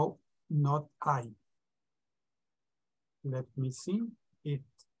it. No, not I. Let me see. It.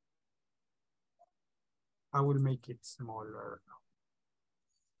 I will make it smaller.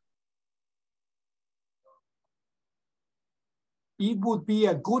 It would be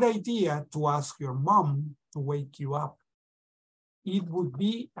a good idea to ask your mom to wake you up. It would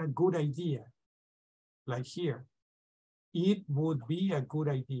be a good idea. Like here. It would be a good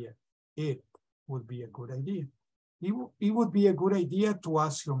idea. It would be a good idea. It would be a good idea to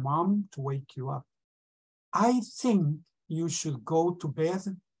ask your mom to wake you up. I think you should go to bed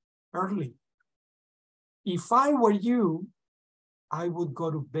early. If I were you, I would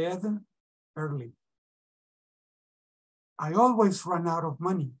go to bed early. I always run out of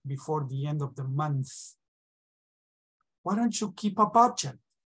money before the end of the month. Why don't you keep a budget?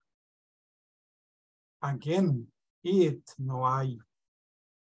 Again, it, no I.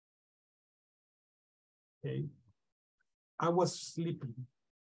 Okay. I was sleeping.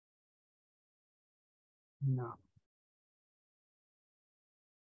 No.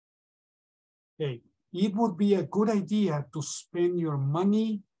 Okay. It would be a good idea to spend your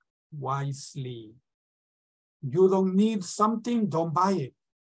money wisely. You don't need something, don't buy it.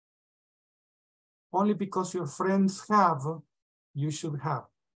 Only because your friends have, you should have.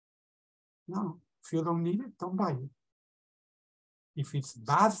 No, if you don't need it, don't buy it. If it's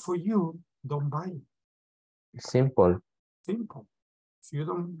bad for you, don't buy it. Simple. Simple.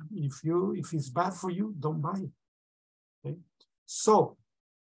 If it's bad for you, don't buy it. Okay? So,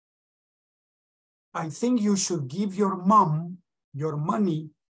 I think you should give your mom your money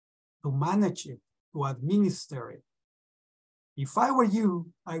to manage it, to administer it. If I were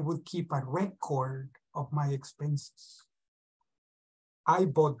you, I would keep a record of my expenses. I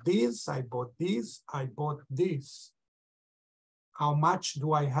bought this, I bought this, I bought this. How much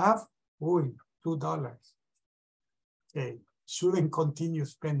do I have? $2. Okay, shouldn't continue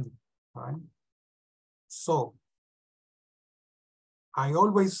spending, right? So, I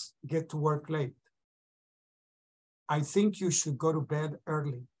always get to work late. I think you should go to bed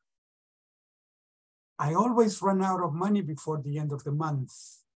early. I always run out of money before the end of the month.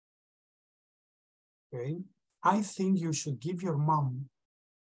 Okay, I think you should give your mom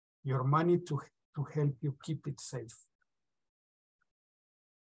your money to help you keep it safe.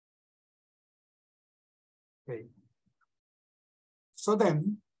 Okay. So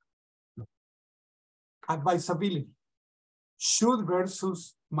then, advisability. Should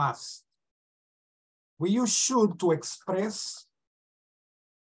versus must. We use should to express,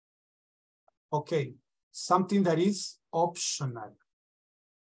 okay, something that is optional.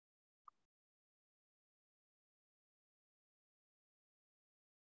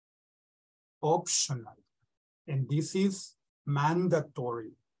 Optional. And this is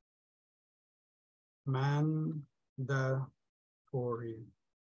mandatory. Mandatory.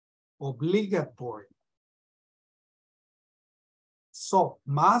 Obligatory. So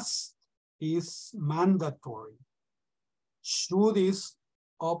must is mandatory. Should is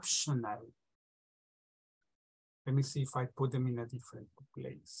optional. Let me see if I put them in a different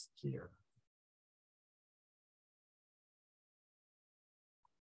place here.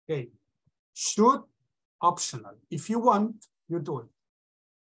 Okay. Should, optional. If you want, you do it.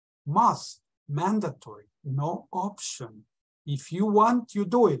 Must, mandatory, no option. If you want, you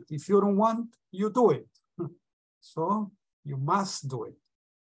do it. If you don't want, you do it. So you must do it.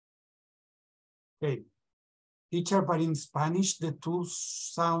 Okay. Teacher, but in Spanish, the two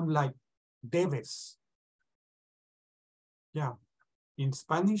sound like debes. Yeah, in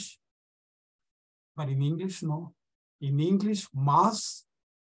Spanish, but in English, no. In English, must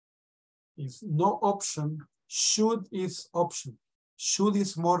is no option. Should is option. Should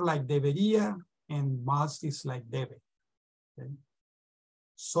is more like debería, and must is like debe. Okay.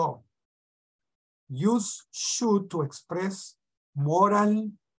 So, use should to express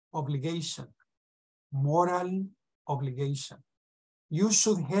moral obligation. Moral obligation. You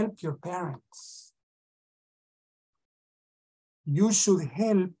should help your parents. You should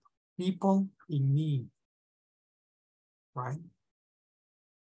help people in need. Right?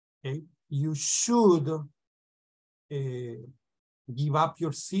 Okay. You should give up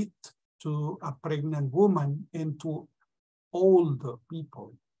your seat to a pregnant woman and to old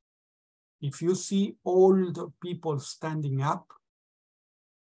people. If you see old people standing up,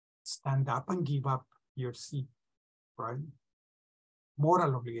 stand up and give up your seat, right?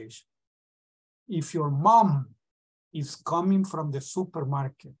 Moral obligation. If your mom is coming from the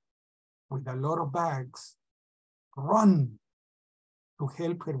supermarket with a lot of bags, run to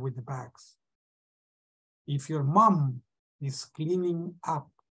help her with the bags. If your mom is cleaning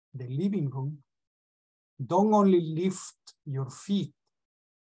up the living room, don't only lift your feet,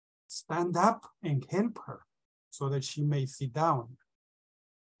 stand up and help her so that she may sit down.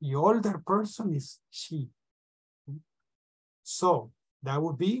 The older person is she. So that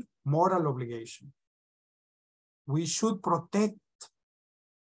would be moral obligation. We should protect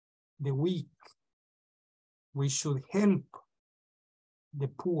the weak. We should help the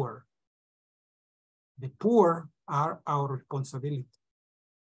poor. The poor are our responsibility.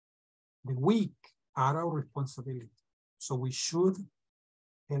 The weak are our responsibility. So we should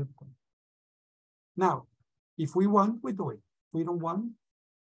help them. Now, if we want, we do it. If we don't want,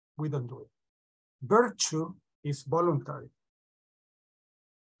 we don't do it. Virtue is voluntary.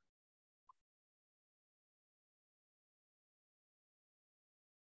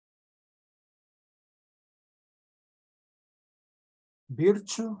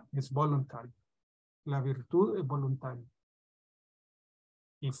 Virtue is voluntary. La virtud es voluntaria.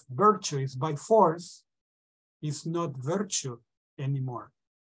 If virtue is by force, it's not virtue anymore,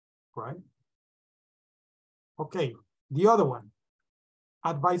 right? Okay, the other one,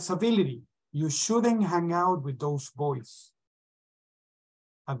 advisability. You shouldn't hang out with those boys.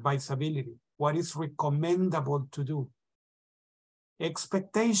 Advisability. What is recommendable to do?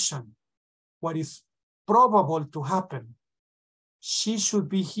 Expectation. What is probable to happen? She should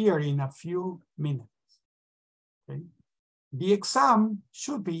be here in a few minutes. Okay. The exam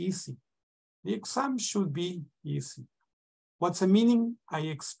should be easy. The exam should be easy. What's the meaning? I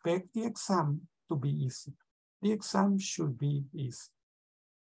expect the exam to be easy. The exam should be easy.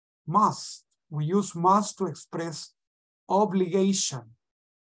 Must. We use must to express obligation.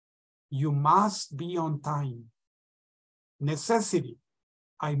 You must be on time. Necessity.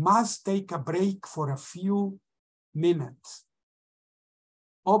 I must take a break for a few minutes.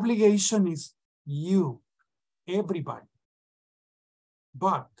 Obligation is you, everybody.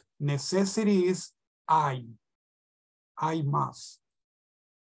 But necessity is I must.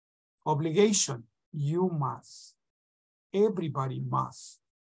 Obligation, you must. Everybody must.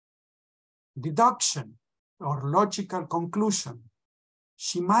 Deduction or logical conclusion.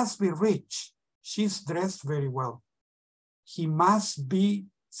 She must be rich. She's dressed very well. He must be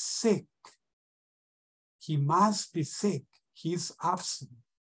sick. He must be sick. He's absent.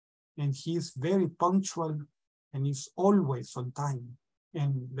 And he's very punctual and he's always on time.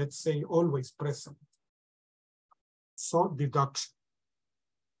 And let's say always present. So deduction.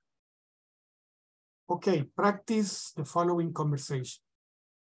 Okay, practice the following conversation.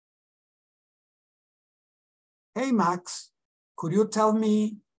 Hey, Max, could you tell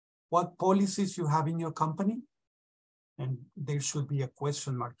me what policies you have in your company? And there should be a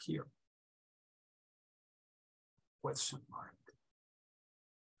question mark here. Question mark.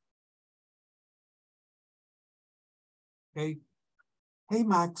 Okay. Hey,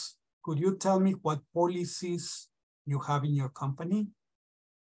 Max, could you tell me what policies you have in your company?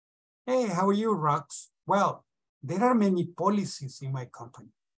 Hey, how are you, Rox? Well, there are many policies in my company.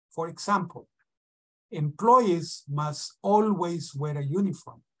 For example, employees must always wear a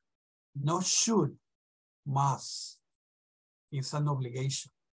uniform. Not should, must. It's an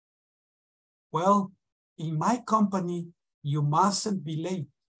obligation. Well, in my company, you mustn't be late.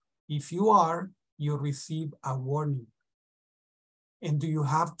 If you are, you receive a warning. And do you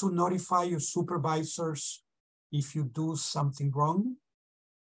have to notify your supervisors if you do something wrong?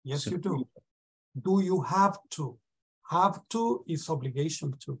 Yes, you do. Do you have to? Have to is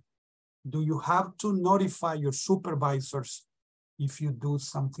obligation to. Do you have to notify your supervisors if you do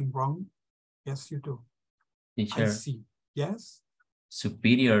something wrong? Yes, you do. Teacher. I see. Yes?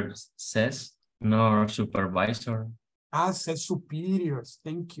 Superior says, no supervisor. Says superiors.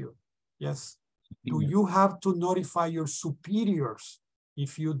 Thank you. Yes. Do you have to notify your superiors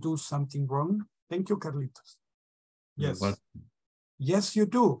if you do something wrong? Thank you, Carlitos. Yes. Yes, you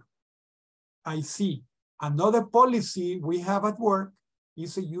do. I see. Another policy we have at work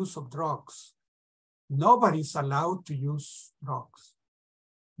is the use of drugs. Nobody's allowed to use drugs.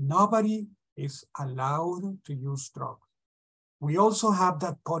 Nobody is allowed to use drugs. We also have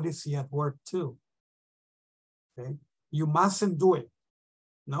that policy at work too. Okay? You mustn't do it.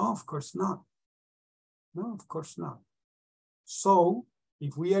 No, of course not. No, of course not. So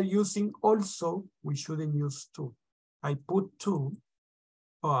if we are using also, we shouldn't use to. I put to,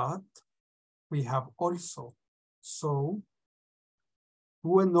 but we have also. So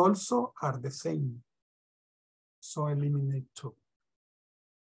to and also are the same. So eliminate to.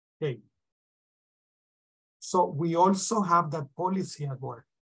 Okay. So we also have that policy at work.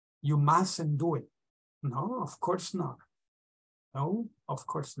 You mustn't do it. No, of course not. No, of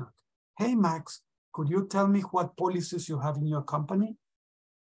course not. Hey, Max, could you tell me what policies you have in your company?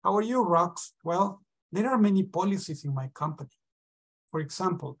 How are you, Rox? Well, there are many policies in my company. For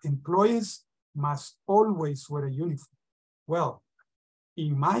example, employees must always wear a uniform. Well,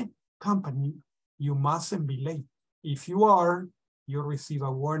 in my company, you mustn't be late. If you are, you receive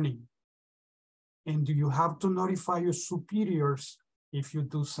a warning. And do you have to notify your superiors if you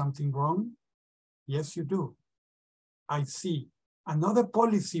do something wrong? Yes, you do. I see. Another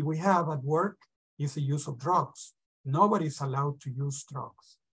policy we have at work is the use of drugs. Nobody's allowed to use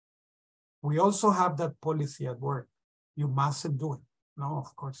drugs. We also have that policy at work. You mustn't do it. No,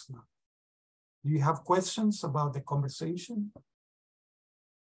 of course not. Do you have questions about the conversation?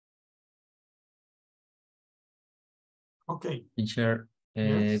 Okay. Teacher,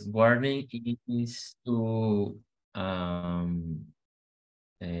 Yes. warning is to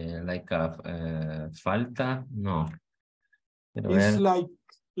like a falta, no. Pero It's ver.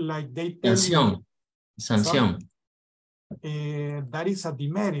 like they tell Sanción. you. Sanción. That is a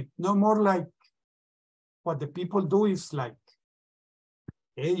demerit. No more like what the people do is like,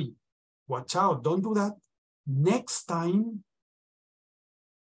 hey, watch out, don't do that. Next time,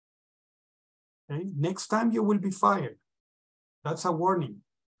 Okay? Next time you will be fired. That's a warning.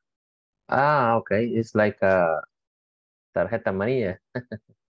 Ah, okay. It's like a tarjeta amarilla.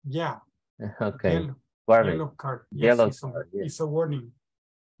 Yeah. Okay. Yellow, Warning. yellow card. Yes, Yellow it's, card, yeah. it's a warning.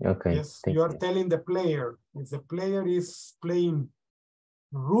 Okay. Yes, Thank you are you. telling the player. If the player is playing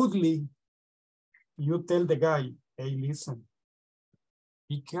rudely, you tell the guy, hey, listen,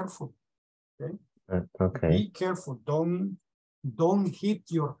 be careful. Okay? Okay. Be careful. Don't hit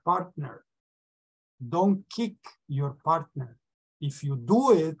your partner. Don't kick your partner. If you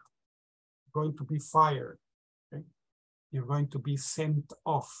do it, you're going to be fired. Okay? You're going to be sent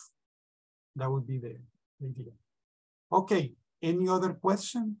off. That would be the idea. Okay, any other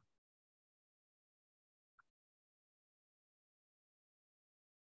question?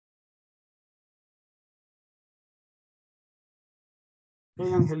 Hey,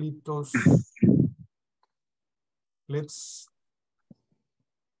 angelitos. Let's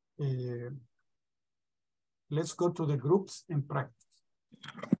go to the groups and practice.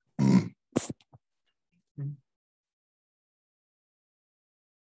 Okay.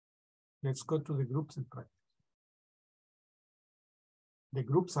 Let's go to the groups and practice. The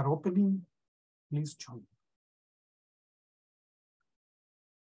groups are opening. Please join.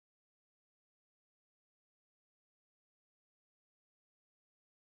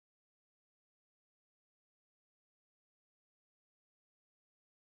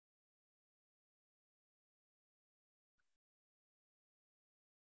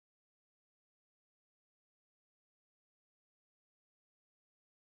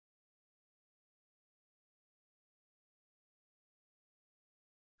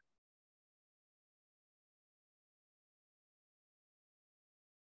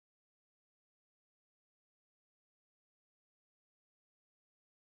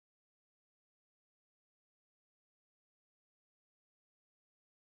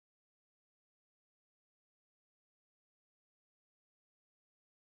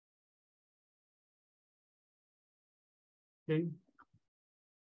 Okay,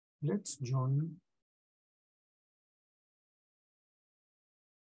 let's join.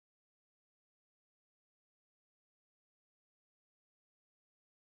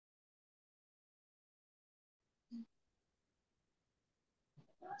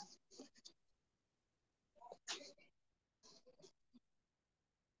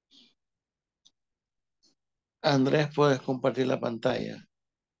 Andrés, puedes compartir la pantalla.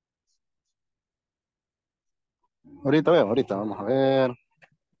 Ahorita, vamos a ver.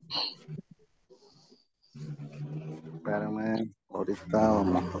 Espérame, ahorita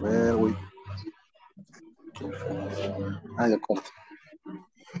vamos a ver, uy. Ya corto.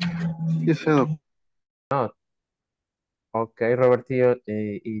 No. Okay, Robertillo,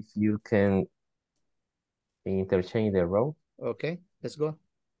 if you can interchange the role. Okay, let's go.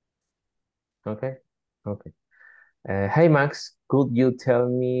 Okay, okay. Hey, Max, could you tell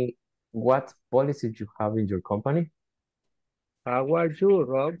me what policies you have in your company? How are you,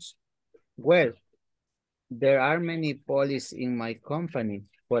 Rox? Well, there are many policies in my company.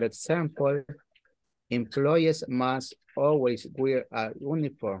 For example, employees must always wear a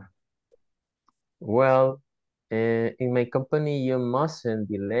uniform. Well, in my company, you mustn't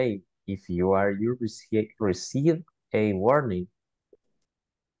be late. If you are, you receive a warning.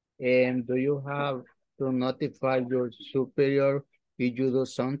 And do you have to notify your superior if you do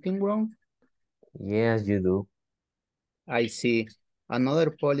something wrong? Yes, you do. I see.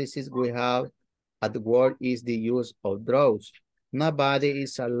 Another policies we have at work is the use of drugs. Nobody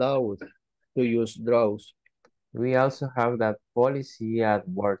is allowed to use drugs. We also have that policy at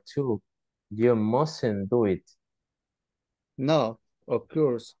work too. You mustn't do it. No, of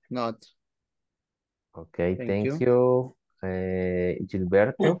course not. Okay, thank you. you.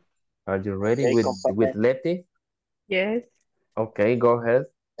 Gilberto, are you ready Okay, with Letty? Yes. Okay, go ahead.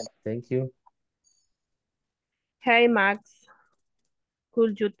 Thank you. Hey, Max.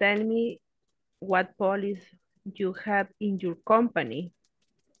 Could you tell me what policy you have in your company?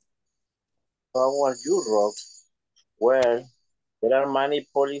 How are you, Rob? Well, there are many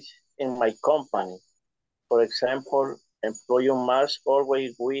policies in my company. For example, employee must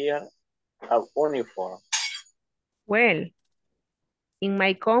always wear a uniform. Well, in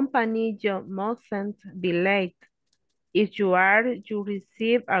my company, you mustn't be late. If you are, you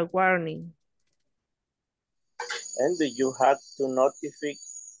receive a warning. And do you have to notify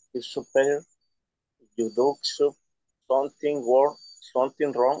the superior if you do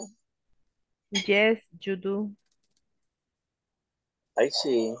something wrong? Yes, you do. I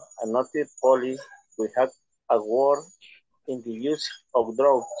see. A noted police we have a war in the use of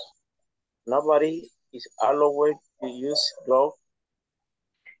drugs. Nobody is allowed to use drugs.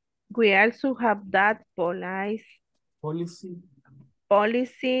 We also have that policy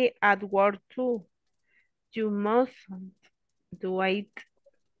at work too. You mustn't do it.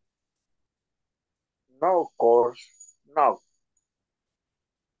 No, of course, no.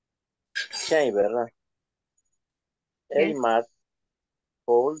 Okay, ¿verdad? Hey, Yes. Matt,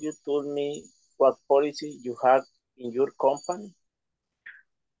 could you tell me what policy you have in your company?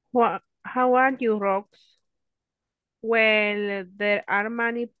 How are you, Rox? Well, there are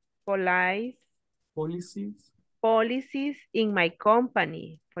many policies in my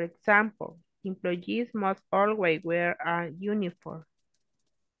company. For example, employees must always wear a uniform.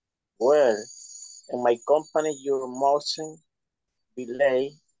 Well, in my company, you mustn't be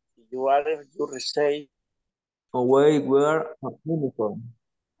late. You receive. Always wear a uniform.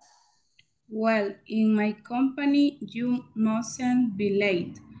 Well, in my company, you mustn't be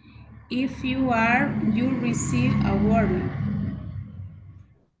late. If you are, you receive a warning.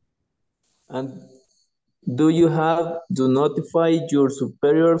 And do you have to notify your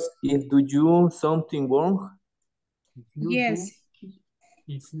superiors if you do something wrong? Yes.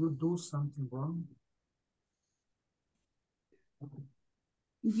 If you do something wrong.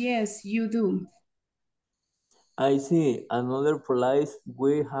 Yes, you do. I see. Another policy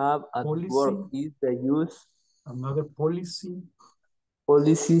we have at work is the use. Another policy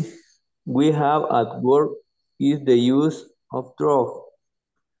we have at work is the use of drugs.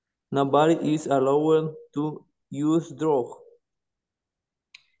 Nobody is allowed to use drugs.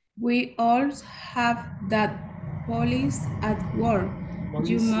 We all have that policy at work.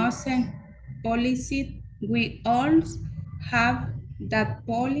 You mustn't policy. We all have that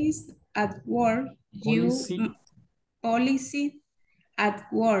policy at work. Policy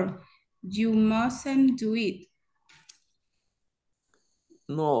at work. You mustn't do it.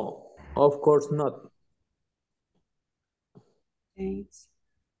 No, of course not. Thanks.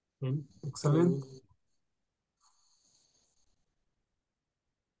 Excellent.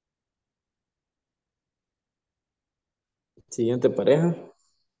 Siguiente pareja.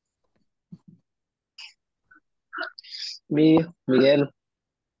 Miguel.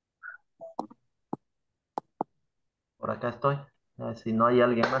 Por acá estoy. Si no hay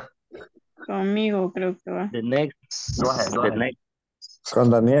alguien más. Conmigo creo que va. The next. Go ahead, go ahead. Con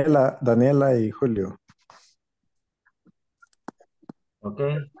Daniela y Julio.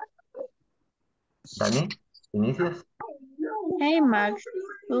 Okay. Dani, inicias. Hey Max,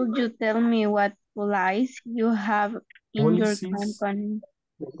 could you tell me what policies you have in your company?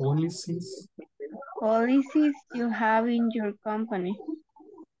 Policies you have in your company.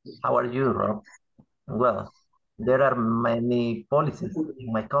 How are you, Rob? Well, there are many policies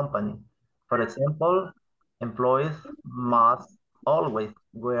in my company. For example, employees must always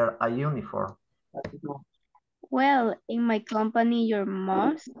wear a uniform. Well, in my company, you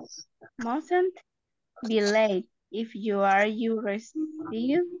mustn't be late. If you are, you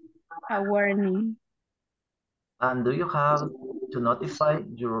receive a warning. And do you have to notify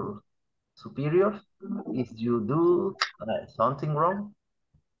your superiors if you do something wrong?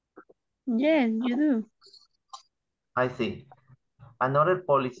 Yes, you do. I see. Another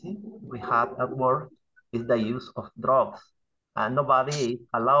policy we have at work is the use of drugs, and nobody is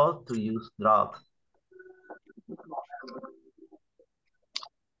allowed to use drugs.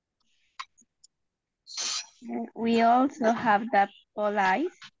 We also have that policy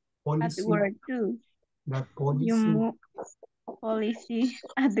at work too. That policy. Policy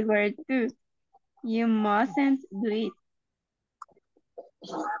at work too. You mustn't do it.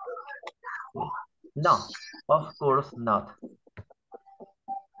 No, of course not.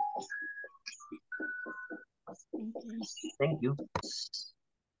 Thank you.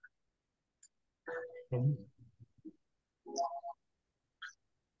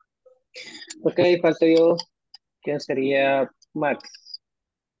 Ok, falto yo. ¿Quién sería Max?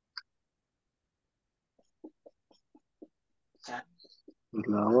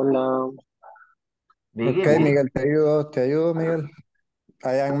 Hola, hola. Ok, Miguel, te ayudo, Miguel.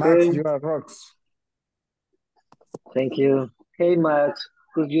 I am Max, you are Rox. Thank you. Hey, Max,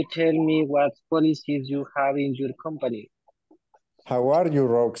 could you tell me what policies you have in your company? How are you,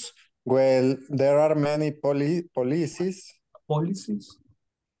 Rox? Well, there are many policies.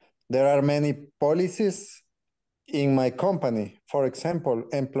 There are many policies in my company. For example,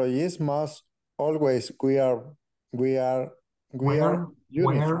 employees must always wear uniform.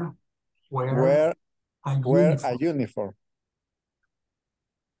 Wear a uniform.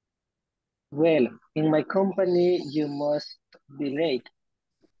 Well, in my company, you must be late.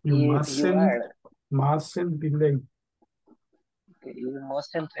 You mustn't be late. Okay, you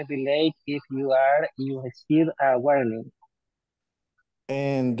mustn't be late. If you are, you receive a warning.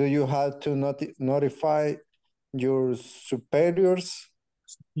 And do you have to notify your superiors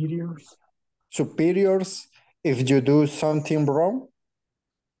if you do something wrong?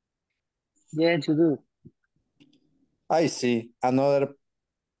 Yes, you do. I see. Another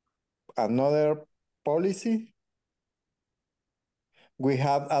policy we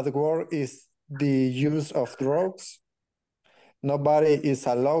have at work is the use of drugs. Nobody is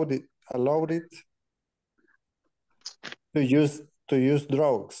allowed to use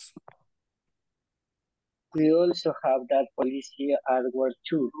drugs. We also have that policy at work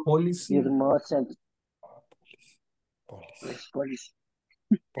too. Policy? You mustn't.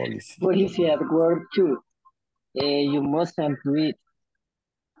 Policy at work too. You mustn't do it.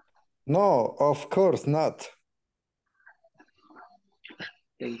 No, of course not.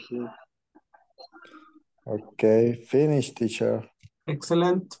 Thank you. Okay, finish, teacher.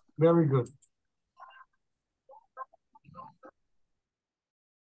 Excellent. Very good.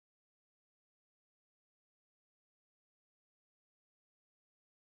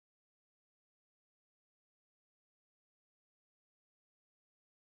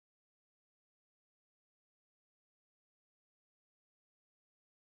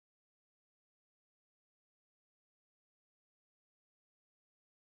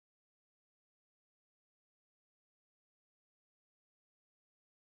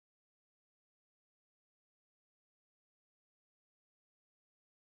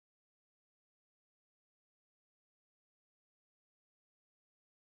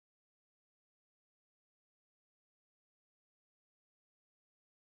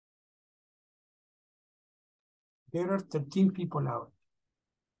 There are 13 people out.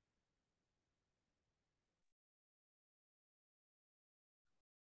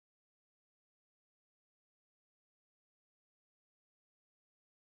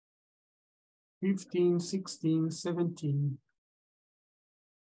 $15, $16, $17.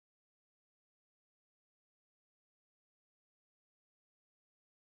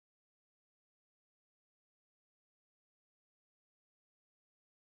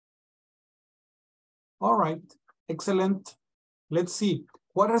 All right, excellent. Let's see.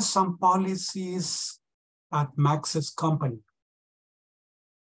 What are some policies at Max's company?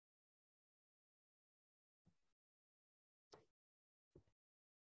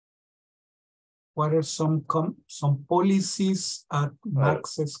 What are some policies at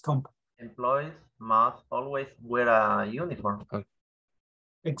Max's company? Employees must always wear a uniform.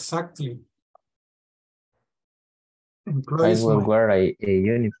 Exactly. I Employees will must. wear a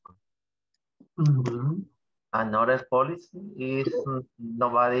uniform. Mhm. Another policy is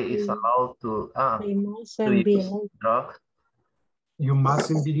nobody is allowed to mustn't be use late. drugs. You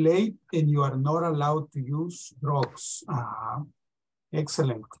mustn't be late and you are not allowed to use drugs.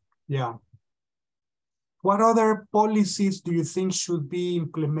 Excellent. Yeah. What other policies do you think should be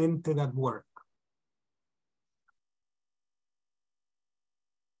implemented at work?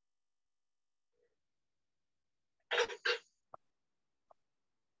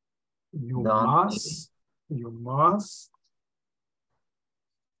 You must. You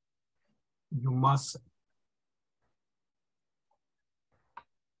mustn't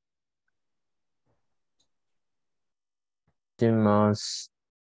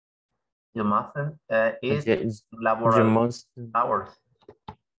eat you laboral must hours.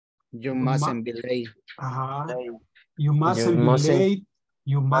 You mustn't be late. You mustn't be mustn't- late.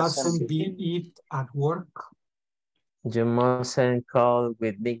 You mustn't be eat at work. You mustn't call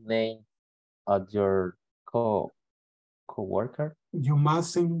with nickname at your co-worker. You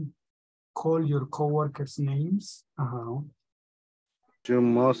mustn't call your co-workers names. You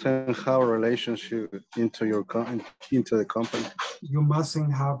mustn't have a relationship into the company. You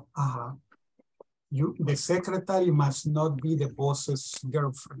mustn't have the secretary must not be the boss's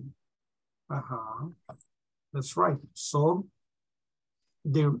girlfriend. That's right. So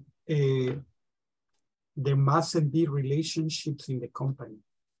there mustn't be relationships in the company.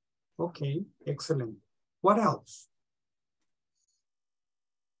 Okay, excellent. What else?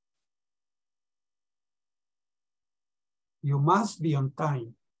 You must be on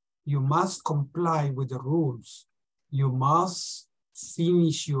time. You must comply with the rules. You must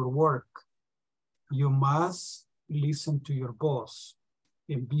finish your work. You must listen to your boss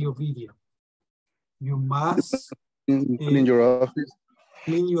and be obedient. You must clean your office.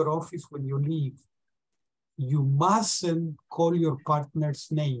 Clean your office when you leave. You mustn't call your partner's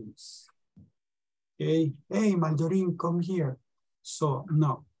names. Okay, hey, Maldorin, come here. So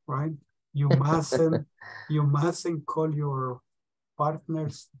no, right? You mustn't call your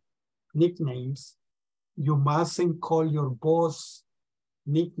partner's nicknames. You mustn't call your boss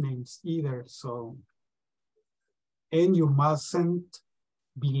nicknames either. So, and you mustn't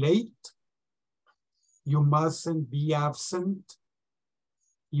be late. You mustn't be absent.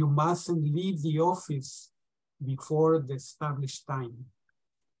 You mustn't leave the office before the established time,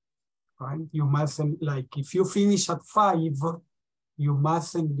 right? You mustn't, like, if you finish at 5, you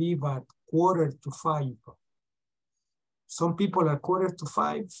mustn't leave at 4:45. Some people are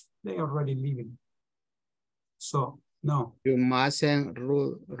 4:45, they're already leaving. So, no. You mustn't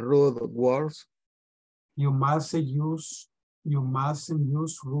rude words. You mustn't use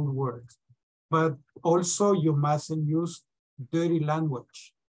rude words. But also you mustn't use dirty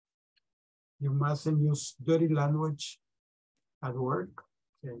language. You mustn't use dirty language at work.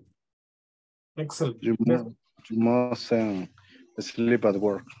 Okay. Excellent. You mustn't sleep at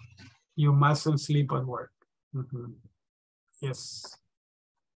work. You mustn't sleep at work. Mm-hmm. Yes.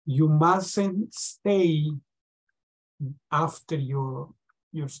 You mustn't stay after your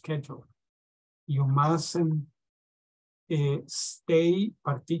schedule. You mustn't stay,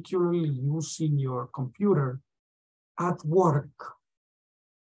 particularly using your computer at work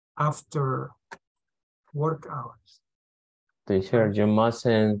after work hours. Teacher, you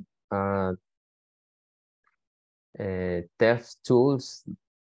mustn't theft tools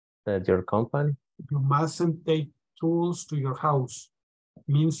at your company. You mustn't take tools to your house.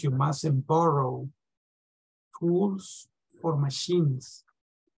 Means you mustn't borrow tools or machines.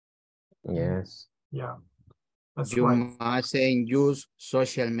 Yes. Yeah. That's you right. mustn't use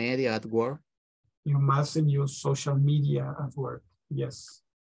social media at work. You mustn't use social media at work. Yes.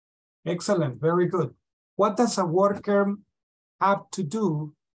 Excellent. Very good. What does a worker have to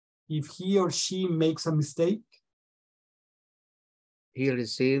do if he or she makes a mistake? He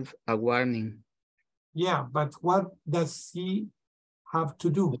receives a warning. Yeah, but what does he have to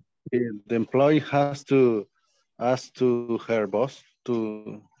do? The employee has to ask to her boss,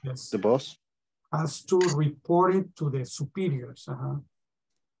 to the boss. Has to report it to the superiors.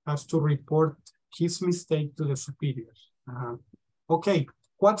 Has to report his mistake to the superiors. Okay,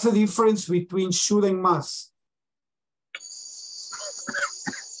 what's the difference between should and must?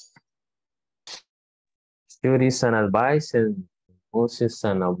 Should is an advice and must is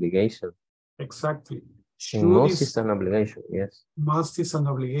an obligation. Exactly. Must is an obligation, yes. Must is an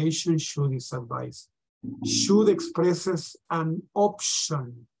obligation, should is advice. Should expresses an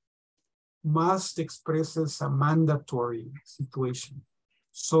option. Must expresses a mandatory situation.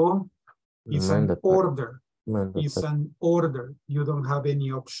 So it's an order. It's an order. You don't have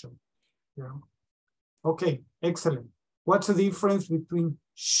any option. Yeah. Okay, excellent. What's the difference between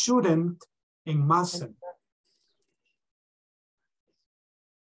shouldn't and mustn't?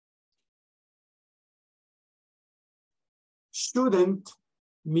 Shouldn't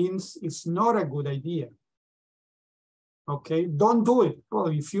means it's not a good idea. Okay, don't do it. Well,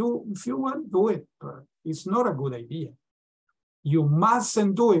 if you want, do it, but it's not a good idea. You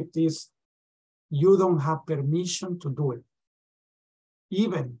mustn't do it is you don't have permission to do it.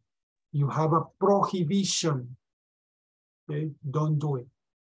 Even you have a prohibition. Okay, don't do it.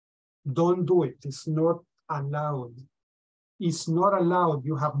 Don't do it. It's not allowed. It's not allowed.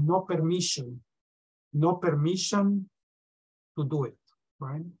 You have no permission. No permission to do it,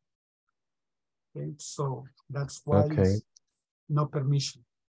 right? Okay, so that's why it's no permission.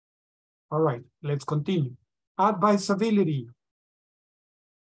 All right, let's continue. Advisability.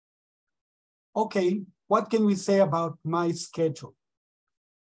 Okay, what can we say about my schedule?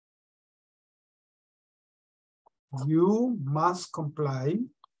 You must comply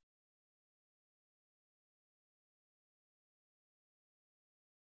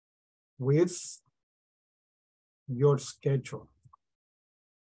with your schedule.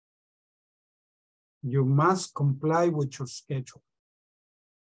 You must comply with your schedule.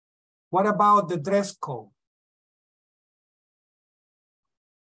 What about the dress code?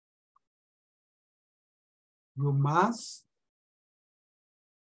 You must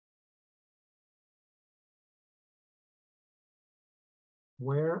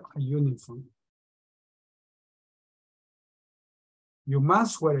wear a uniform. You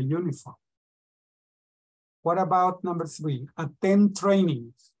must wear a uniform. What about number 3? Attend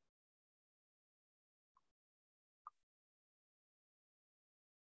trainings.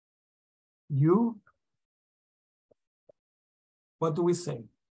 You, what do we say?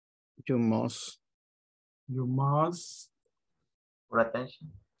 You must. You must. For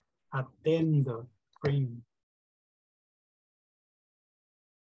attention. Attend the training.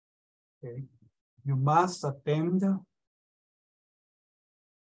 Okay. You must attend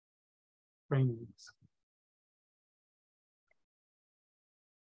trainings.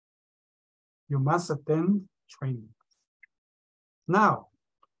 You must attend training. Now,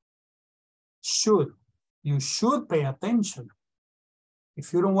 you should pay attention.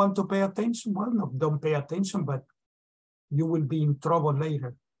 If you don't want to pay attention, well, no, don't pay attention, but you will be in trouble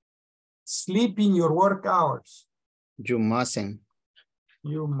later. Sleep in your work hours. You mustn't.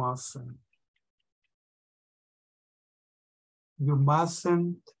 You mustn't. You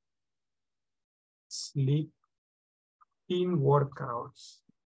mustn't sleep in work hours.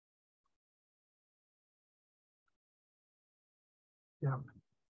 Yeah.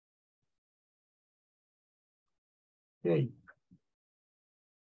 Okay.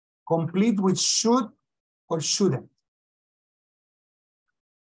 Complete with should or shouldn't.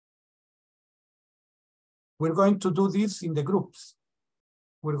 We're going to do this in the groups.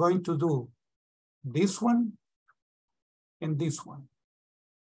 We're going to do this one and this one.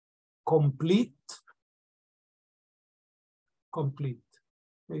 Complete. Complete.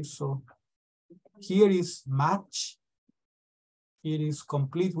 Okay, so here is match. Here is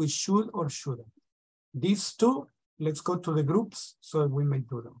complete with should or shouldn't. These two, let's go to the groups so we may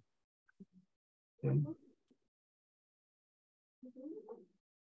do them. Okay.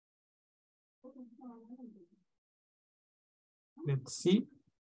 Let's see.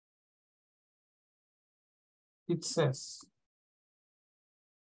 It says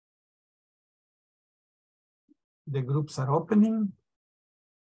the groups are opening.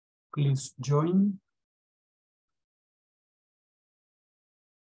 Please join.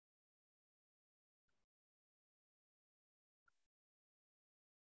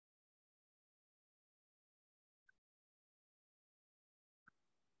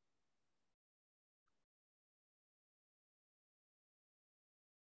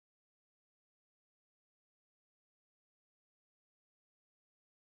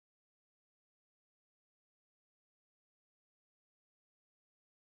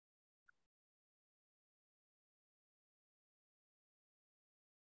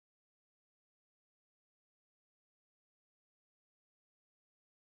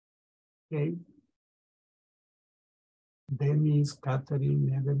 Okay. Dennis,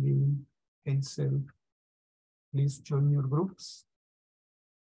 Catherine, Evelyn, Hazel, please join your groups.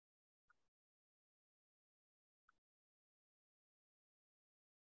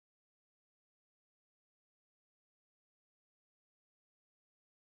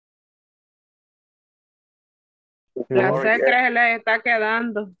 La secre se les está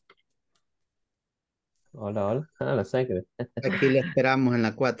quedando. Hola, hola. Ah, la secre. Aquí le esperamos en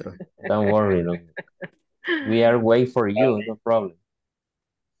la 4. Don't worry. No. We are waiting for you, no problem.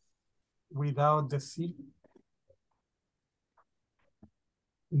 Without the C.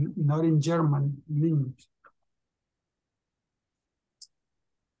 Not in German, in English.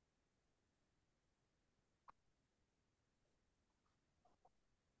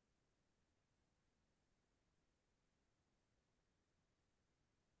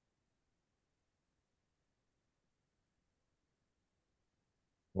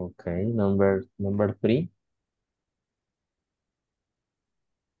 Okay, number 3.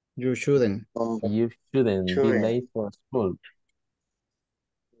 You shouldn't. You shouldn't be late for school.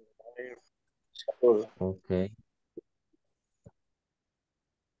 Okay.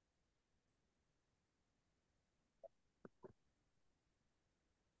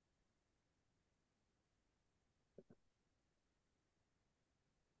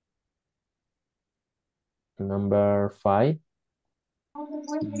 Number 5.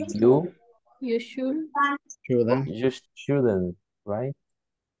 You Shouldn't. You shouldn't, right?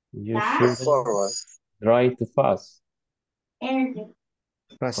 You shouldn't drive too fast.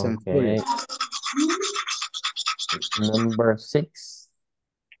 Present Okay. Number 6.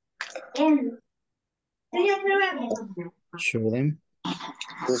 Shouldn't.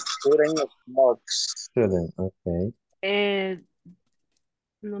 Shouldn't, okay.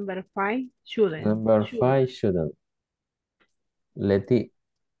 Number 5, shouldn't. Number 5, shouldn't. Leti,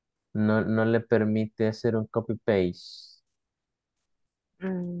 no le permite hacer un copy-paste.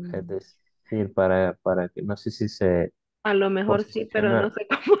 Es decir, para que, no sé si se A lo mejor sí, pero no sé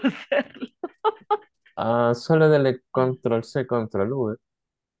cómo hacerlo. Solo dele control C, control V.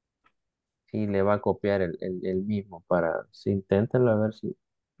 Y le va a copiar el mismo para, si inténtenlo a ver si.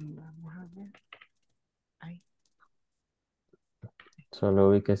 Vamos a ver. Ahí. Solo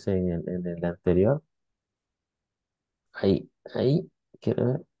ubíquese en el anterior. Ahí, quiero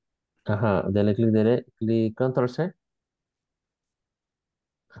ver. Ajá, dele clic control C.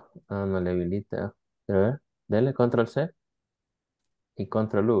 No le habilita. Quiero ver. Dele control C y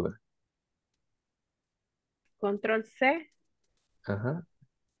control V. Control C. Ajá.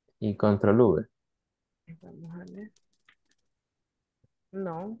 Y control V. Vamos a ver.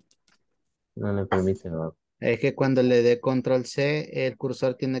 No. No le permite, no. Es que cuando le dé control C, el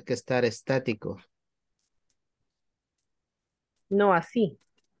cursor tiene que estar estático. No así.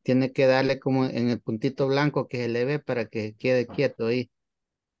 Tiene que darle como en el puntito blanco que se le ve para que quede quieto ahí.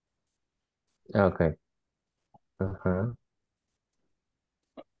 Ok. Ajá.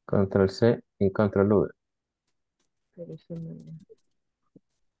 Control C y Control V. Pero eso no es.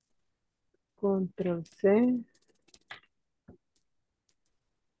 Control C.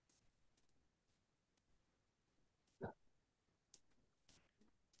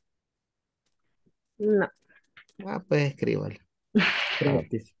 No. Ah, pues escríbalo.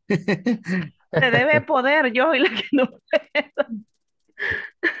 Gratis. Se debe poder, yo soy la que no puedo.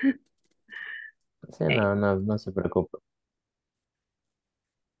 Sí, no se preocupe.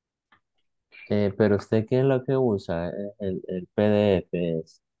 Pero usted, ¿qué es lo que usa? El PDF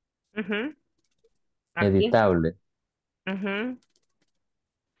es Ujú. Aquí. editable. Ujú.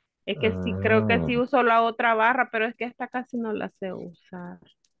 Es que sí, creo que sí Ah, uso la otra barra, pero es que esta casi no la sé usar.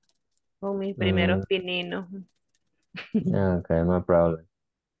 Con mis primeros mm, pininos. okay, no problem.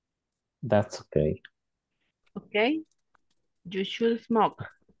 That's okay. Okay. You should smoke.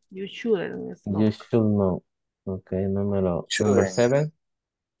 You shouldn't You smoke. should know. Okay, number Shouldn't. 7.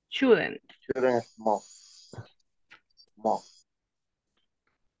 Shouldn't. Shouldn't smoke. Smoke.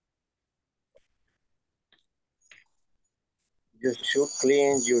 You should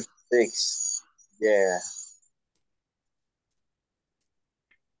clean your sticks. Yeah.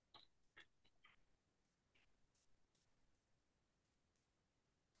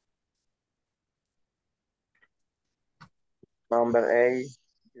 Number 8.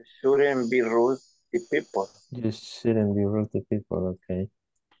 You shouldn't be rude to people. You shouldn't be rude to people. Okay.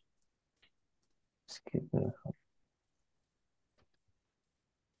 Skip it.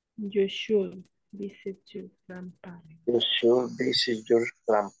 You should visit your grandparents. You should visit your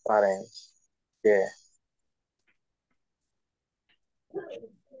grandparents. Yeah.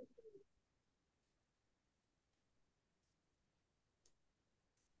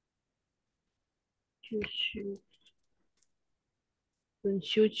 You should.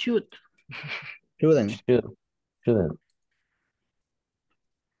 Should. Shouldn't. Shouldn't.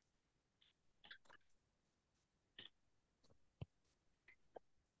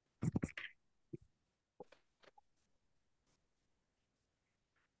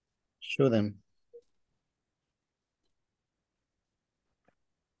 Shouldn't.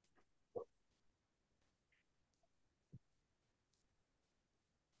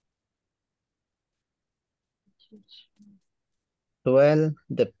 12.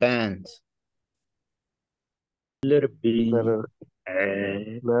 Depends. Letter B. Letter,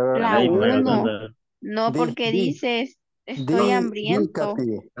 letter La Ay, para uno. nada. No, D, porque D, dices, estoy D, hambriento.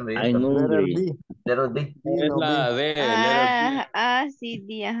 Katy. I'm Letter hungry. B. Letter D. B, Es no B. la D, letter B. Sí,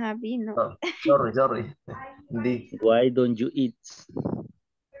 di, ajá, vino. Oh, sorry. D. Why don't you eat?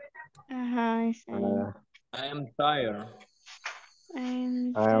 Ajá, esa es. I am tired. I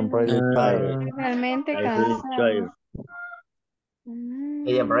am really tired. Realmente I really tired. cansado.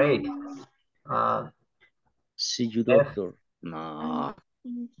 Take a break. See you, F. doctor. No.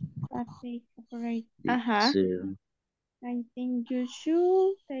 I take a break. Ajá. Sí. I think you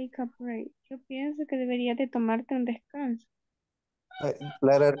should take a break. Yo pienso que deberías de tomarte un descanso.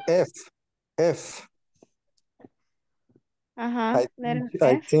 Letter F. F. Ajá, letter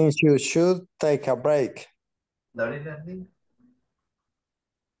I F. think you should take a break. The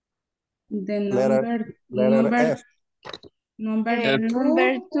Letter number F. Number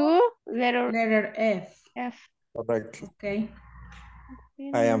two, letter F. F. Correct. Okay.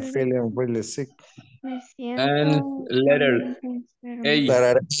 I am feeling really sick. Me And siento letter enfermo. A.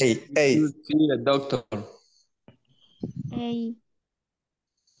 Letter A. You see the doctor. Ey.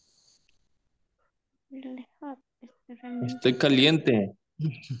 Really hot. Realmente Estoy caliente.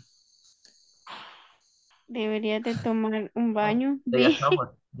 deberías de tomar un baño. Take a Di. shower.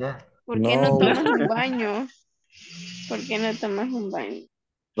 Yeah. ¿Por qué no No. tomas un baño? ¿Por qué no tomas un baño?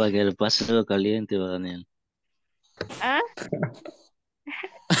 Para que le pase lo caliente, Daniel. ¿Ah?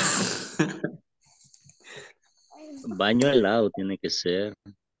 Baño helado tiene que ser.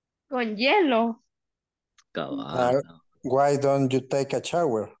 Con hielo. Cabal. Why don't you take a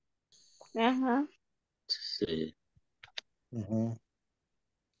shower? Ajá. Sí.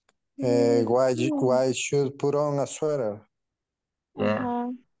 Why should put on a sweater? Yeah.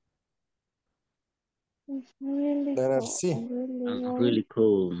 Ajá. It's really Letter cold. C. I'm really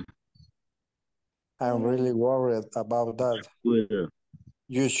cool. I'm really worried about that. Well,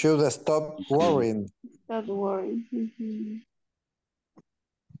 You should stop worrying. Stop worrying.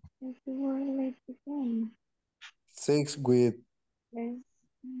 It's the word like again. 6 with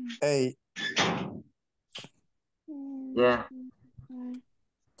A. Yeah.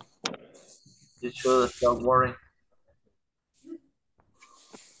 You should stop worrying.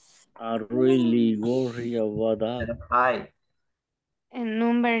 I really worry about that. I. And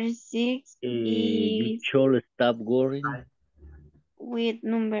number 6 You is should stop worrying. with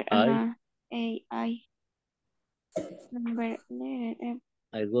number I AI. Number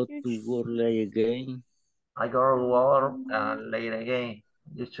I go to work late again. I go to work late again.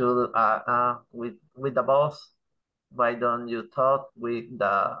 You should with the boss. Why don't you talk with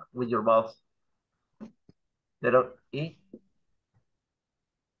your boss? Letter E.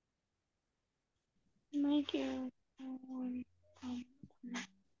 make your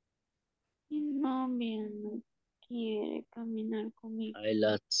mi novia no quiere caminar conmigo. I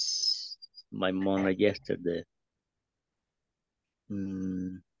lost my money yesterday.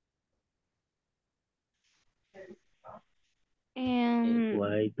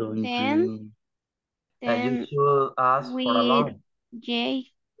 Why don't Then you should ask for a with loan. J.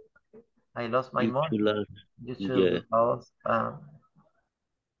 I lost my money. You should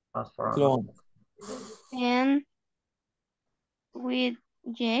ask for a loan. Then with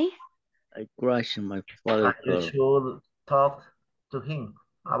J. I crashed my father's You car. should talk to him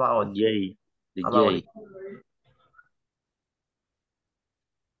about J. The about J. it.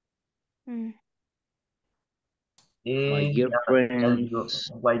 My girlfriend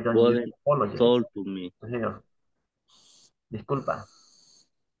Why don't you wouldn't apologize talk to me. to her? Disculpa.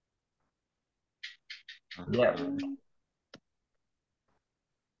 Yeah.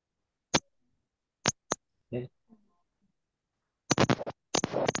 Okay.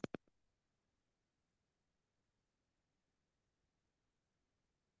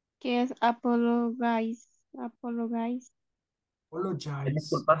 ¿Qué es apologize? Apologize.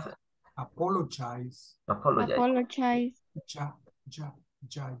 Apologize. Apologize. Apologize. Apologize.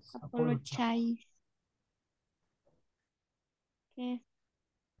 Apologize. ¿Qué es?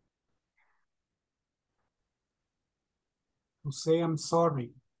 To say I'm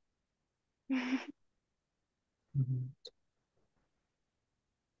sorry.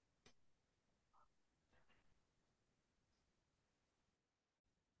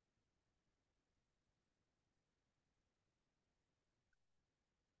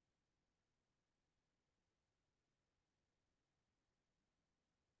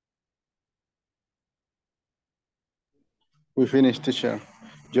 We finished, teacher.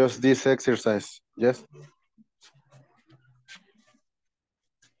 Just this exercise. Yes.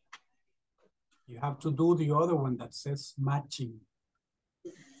 You have to do the other one that says matching.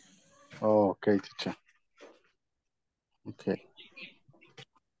 Oh, okay, teacher. Okay.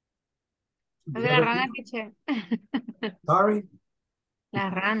 La rana, teacher. Sorry? La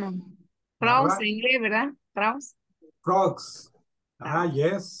rana. La Crows ra- en inglés, ¿verdad? Crows. Frogs.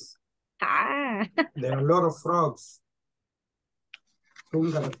 Yes. Ah. There are a lot of frogs.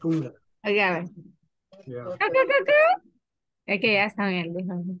 Tunga. Oiga, a ver. Yeah. Es que ya están en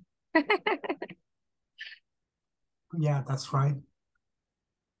el Yeah, that's right.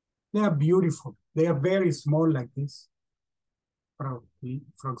 They are beautiful. They are very small like this.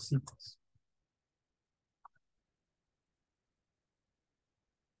 Frogcitos.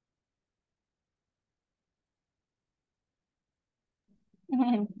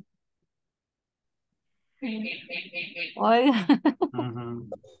 Oiga.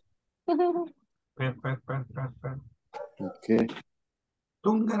 Per. Okay.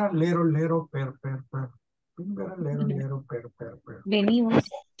 Tungara, lero, per. Tungara, lero, per. Venimos.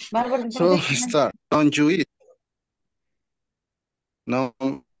 So start. Don't you eat? No,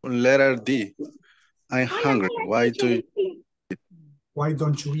 letter D. I'm hungry. Why don't you eat? Why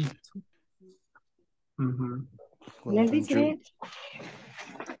don't you eat? Why don't you?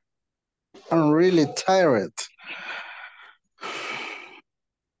 I'm really tired.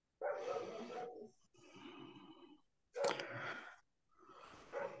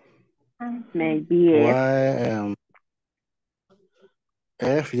 Maybe Why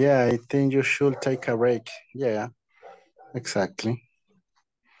F, yeah, I think you should take a break. Yeah, exactly.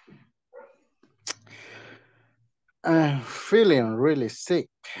 I'm feeling really sick.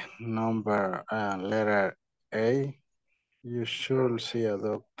 Letter A, you should see a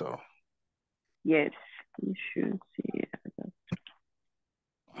doctor. Yes, you should see it.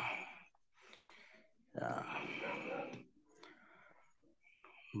 Yeah.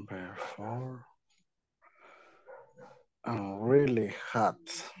 Number 4, I'm really hot.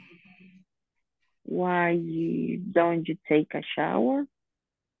 Why don't you take a shower?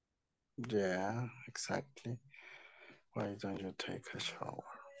 Yeah, exactly. Why don't you take a shower?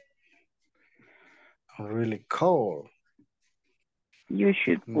 I'm really cold. You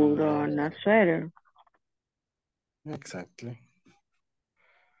should put on a sweater. Exactly.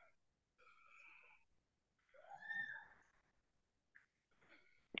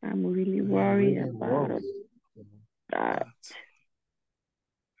 I'm really I'm worried really about worried that. about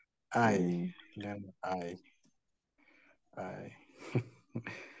I. Mm, Then I.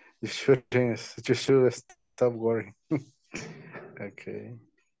 You shouldn't. You should stop worrying. Okay.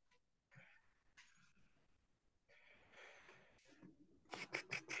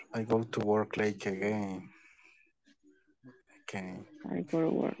 I go to work late again. Okay. I go to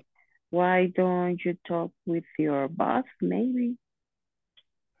work. Why don't you talk with your boss, maybe?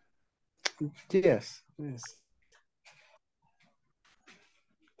 Yes. Yes.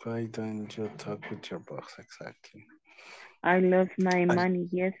 Why don't you talk with your boss exactly? I lost my I, money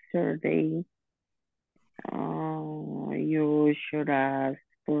yesterday. You should ask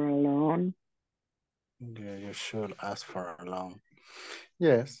for a loan. yeah, you should ask for a loan.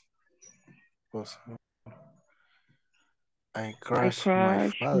 Yes. Possible. I I crashed my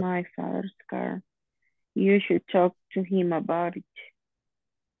crashed father. my father's car. You should talk to him about it.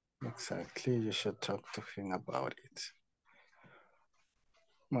 Exactly. You should talk to him about it.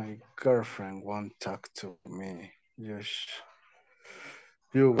 My girlfriend won't talk to me.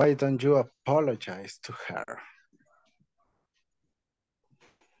 Why don't you apologize to her?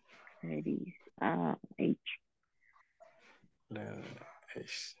 It is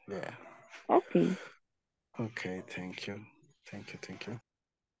H. Yeah. Okay, Okay, thank you. Thank you.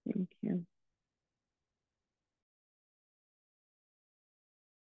 thank you.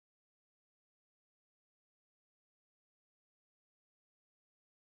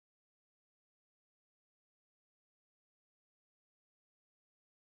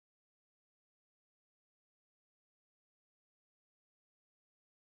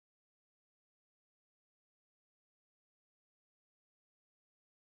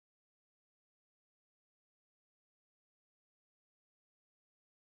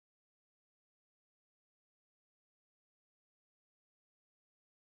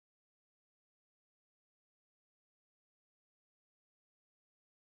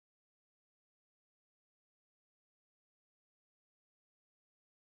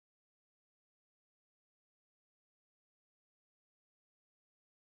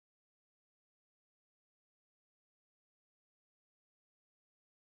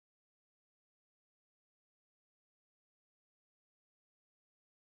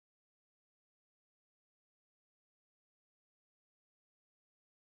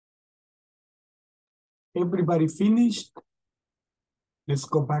 Everybody finished? Let's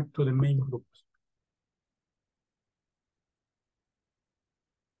go back to the main group.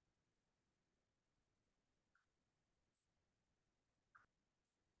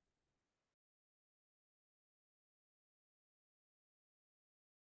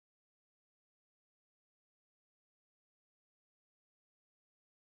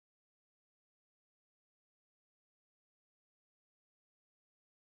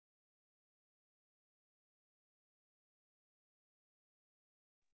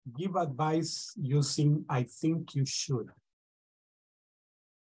 Give advice using I think you should.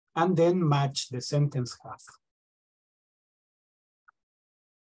 And then match the sentence half.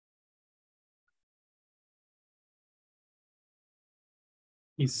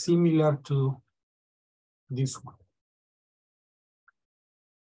 Is similar to this one.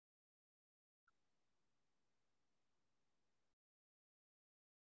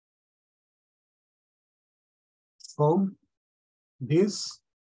 So this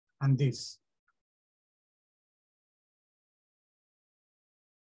and this.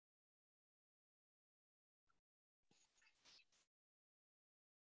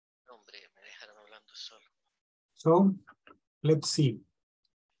 So let's see.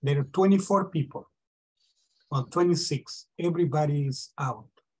 There are 24 people. Well, 26. Everybody is out.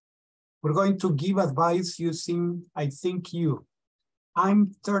 We're going to give advice using I think you.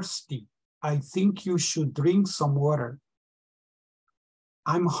 I'm thirsty. I think you should drink some water.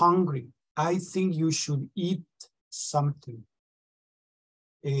 I'm hungry. I think you should eat something.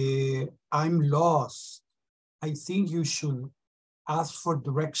 I'm lost. I think you should ask for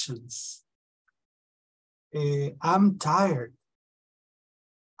directions. I'm tired.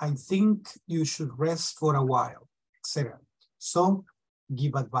 I think you should rest for a while, etc. So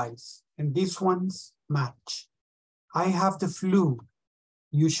give advice. And these ones match. I have the flu.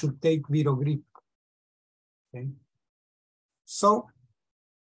 You should take Virogrip. Okay. So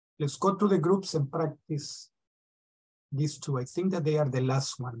let's go to the groups and practice these two. I think that they are the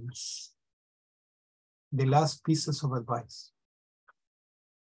last ones. The last pieces of advice.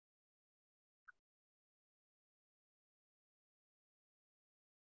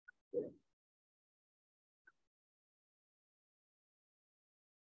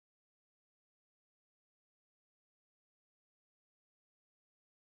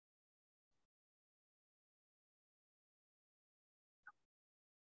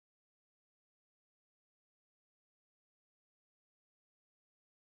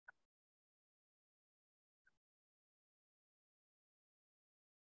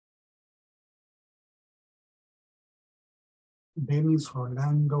 Dennis,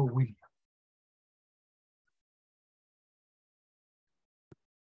 Rolando, William.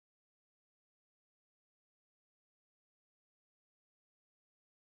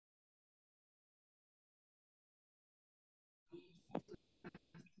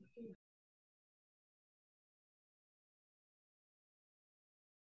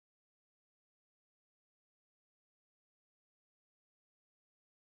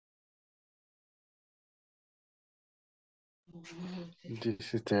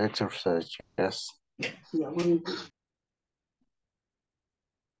 This is the exercise, yes.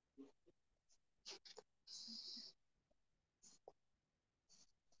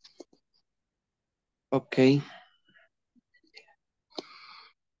 Okay.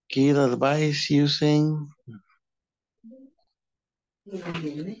 Give advice using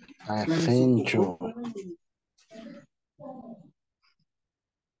I think you.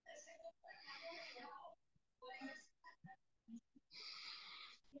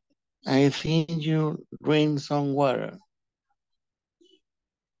 I think you drink some water.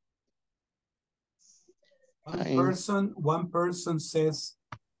 One person says,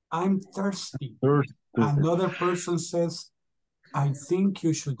 I'm thirsty. Thirsty. Another person says, I think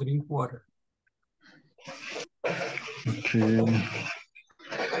you should drink water. Okay.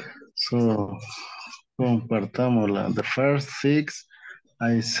 So, compartámosla. The first six,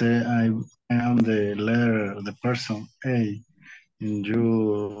 I say I am the person A, and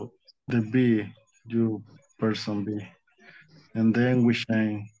you, the B, you person B. And then we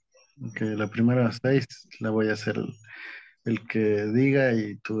change. Okay, la primera seis la voy a hacer el que diga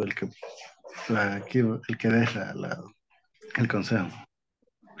y tú el que deja el consejo.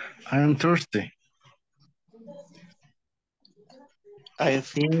 I am thirsty. I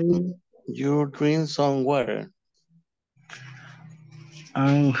think you drink some water.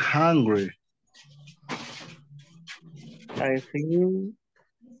 I'm hungry. I think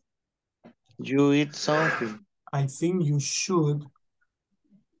you eat something. I think you should.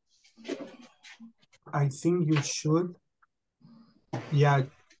 Yeah,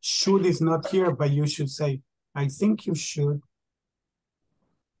 should is not here, but you should say, I think you should.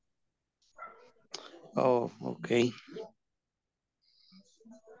 Oh, okay.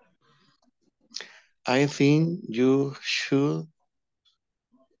 I think you should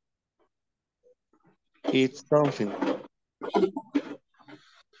eat something.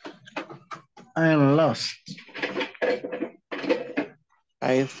 I am lost.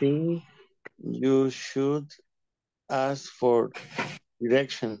 I think you should ask for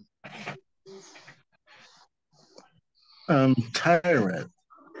direction. I'm tired.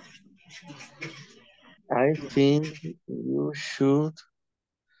 I think you should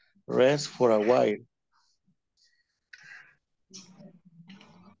rest for a while.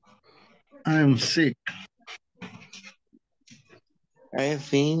 I'm sick. I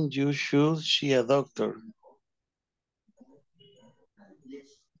think you should see a doctor.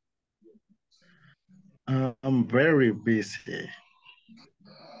 I'm very busy.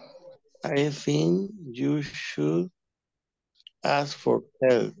 I think you should ask for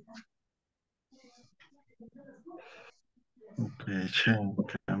help. Okay,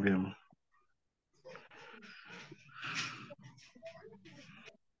 cambiamos.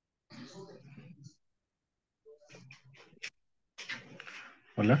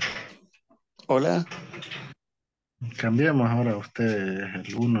 Hola. Hola. Cambiamos ahora usted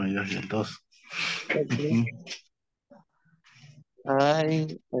el 1 y yo el 2. Okay.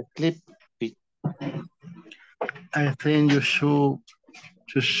 I'm sleepy. I think you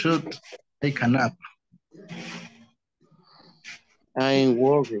should take a nap. I'm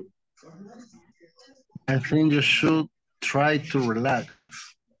worried. I think you should try to relax.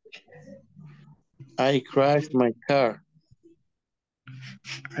 I crashed my car.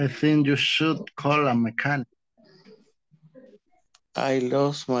 I think you should call a mechanic. I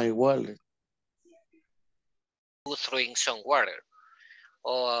lost my wallet. Drink some water.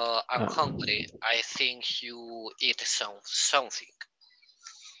 Or I'm hungry. I think you eat something.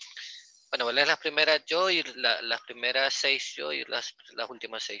 Bueno, voy a leer las primeras yo y las primeras 6 yo y las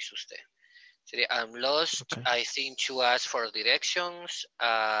últimas 6 usted. Sería, I'm lost. Okay. I think you ask for directions.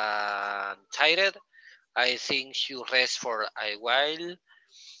 Tired. I think you rest for a while.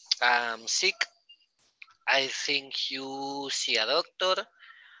 I'm sick. I think you see a doctor.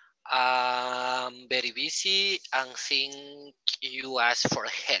 I'm very busy and think you ask for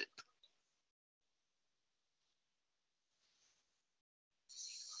help.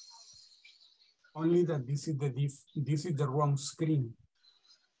 Only that this is the wrong screen.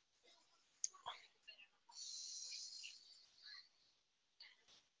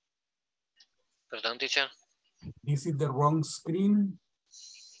 Perdón, teacher. This is the wrong screen.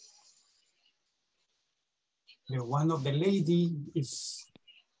 The one of the lady is, I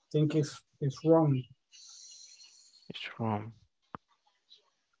think is wrong. It's wrong.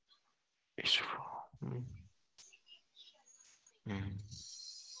 It's wrong.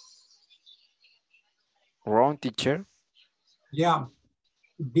 Wrong, teacher? Yeah,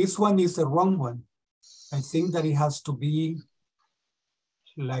 this one is the wrong one. I think that it has to be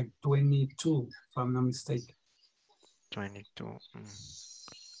like 22, if I'm not mistaken. 22.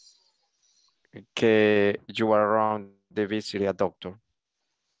 Okay, you are around the visit a doctor.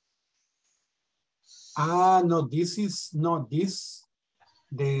 No, this is not this.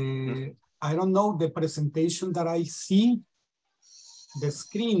 I don't know, the presentation that I see, the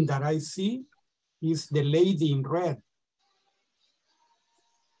screen that I see is the lady in red.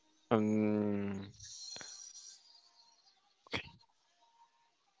 Okay.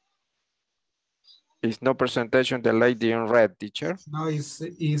 It's no presentation, the lady in red, teacher? No,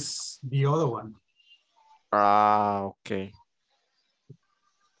 it's the other one. Okay.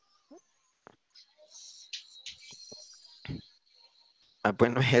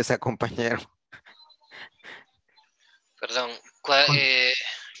 Pues no es esa, compañero. Perdón.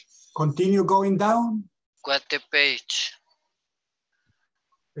 Continue going down. What the page?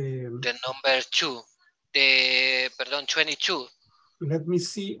 The number 2. Perdón, 22. Let me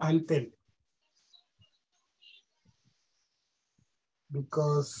see, I'll tell you.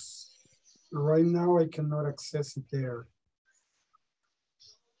 Because right now I cannot access it there.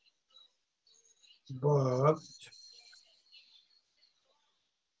 But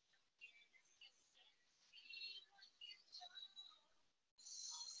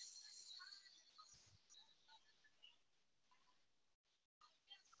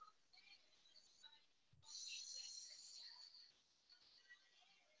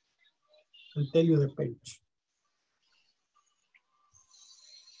I'll tell you the page.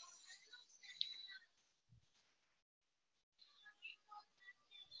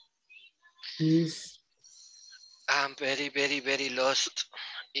 I'm very, very, very lost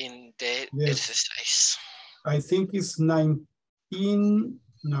in the exercise. I think it's 19,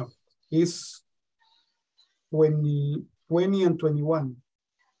 no, it's 20 and 21.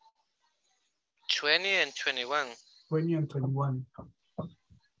 20 and 21. 20 and 21.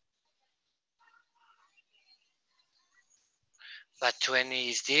 But 20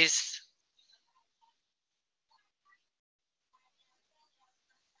 is this.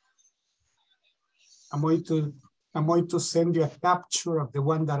 I'm going to send you a capture of the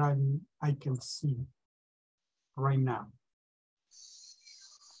one that I can see right now.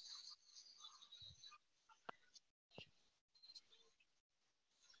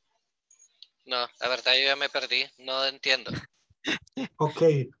 No, la verdad yo ya me perdí. No entiendo.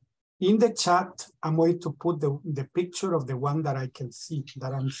 Okay. In the chat, I'm going to put the picture of the one that I can see,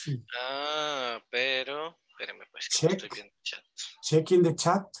 that I'm seeing. Pero, espérame pues, que Check. estoy viendo el chat. Check in the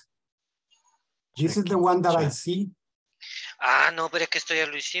chat. This is the one that I see. No, pero es que esto ya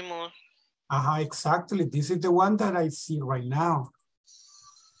lo hicimos. Exactly. This is the one that I see right now.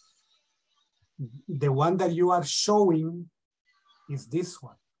 The one that you are showing is this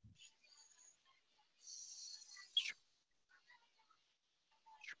one.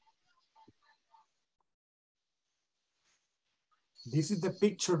 This is the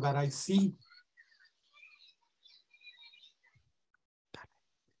picture that I see.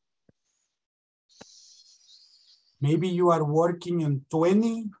 Maybe you are working on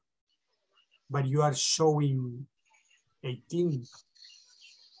 20, but you are showing 18.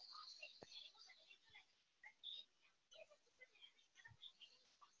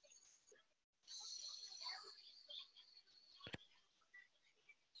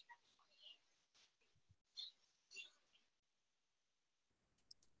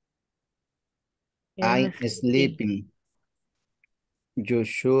 I'm sleeping. You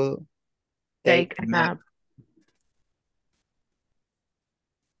should take a nap.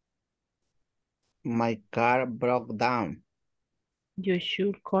 My car broke down. You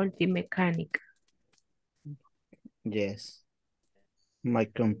should call the mechanic. Yes. My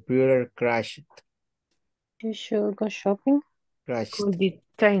computer crashed. You should go shopping. Crashed. Call the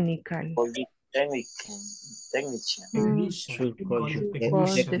technical. Call the technician. Should Call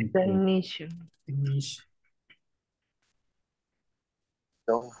the technician.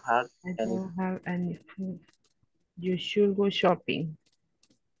 Don't have I any. don't have any food. You should go shopping.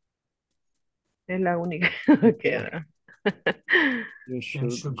 Es la única que queda. You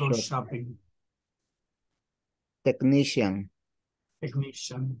should go shopping. Technician.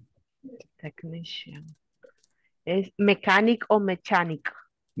 ¿Es mechanic o mechanic?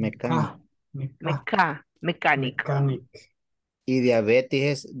 Mechanic. Meca. Mechanic. Mechanic. Y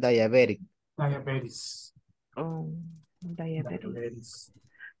diabetes es diabetic. Diabetes. Oh, diabetes. Diabetes.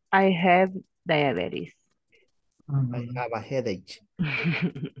 I have diabetes. I have a headache.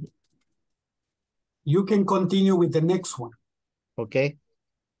 You can continue with the next one. Okay.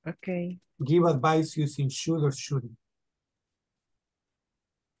 Okay. Give advice using should or shouldn't.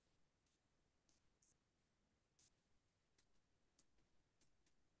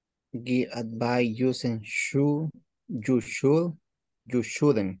 Give advice using should, you should, you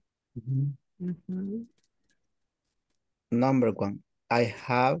shouldn't. Number 1, I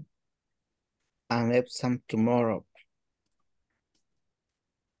have an exam tomorrow.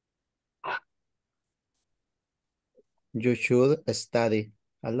 You should study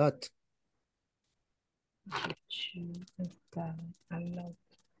a lot. You should study a lot.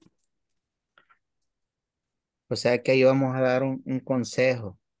 O sea que ahí vamos a dar un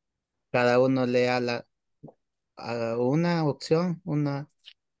consejo. Cada uno lea a una opción, una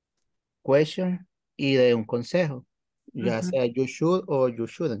question y de un consejo. Ya sea you should or you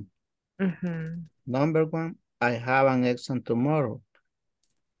shouldn't. Number 1, I have an exam tomorrow.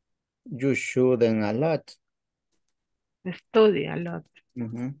 You shouldn't a lot. Study a lot.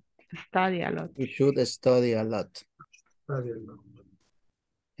 Study a lot. You should study a lot. Study a lot.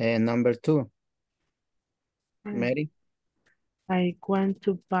 And number 2, Mary. I want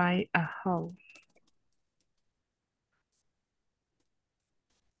to buy a house.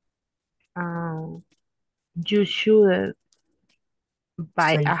 You should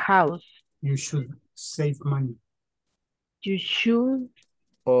buy a house. You should save money. You should.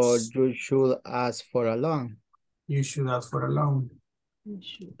 Or you should ask for a loan. You should ask for a loan. You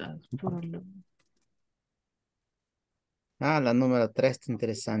should ask for a loan. Ah, la número 3 está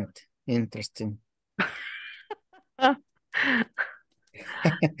interesante. Interesting.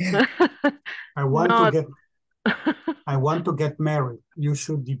 I want to get married. You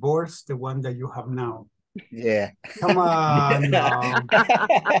should divorce the one that you have now. Yeah. Come on, no.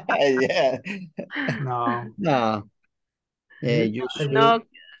 Yeah. No. No. You should.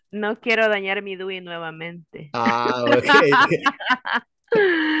 No quiero dañar mi DUI nuevamente. Ah, okay.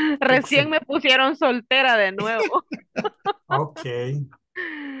 Recién me pusieron soltera de nuevo. Okay.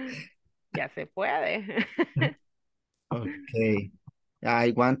 Ya se puede. Okay.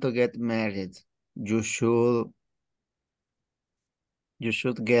 I want to get married. You should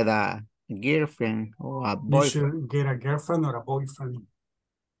get a girlfriend or a boyfriend. You should get a girlfriend or a boyfriend,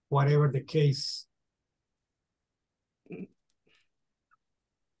 whatever the case.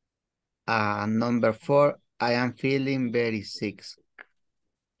 Number 4, I am feeling very sick.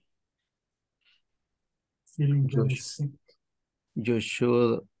 Feeling very sick. You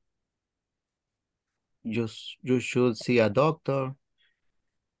should see a doctor.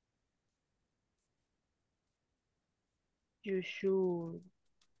 You should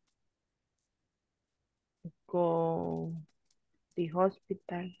go to the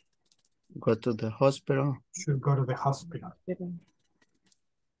hospital. Go to the hospital. Should go to the hospital.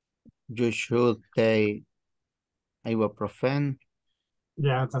 You should take ibuprofen.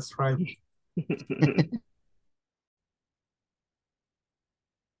 Yeah, that's right.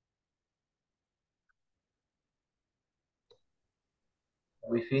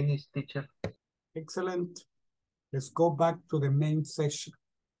 We finished, teacher. Excellent. Let's go back to the main session.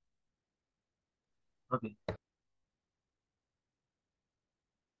 Okay.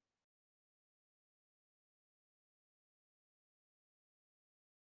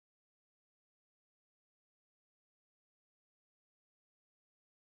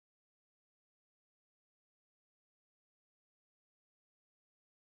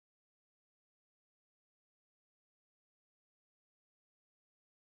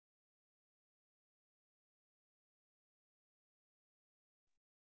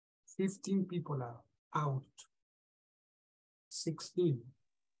 $15 people are out. 16.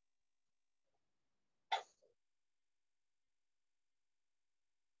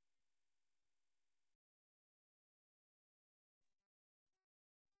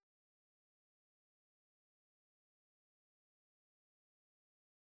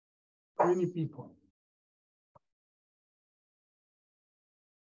 Many people.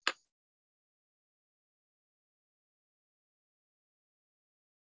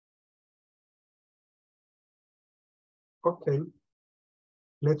 Okay,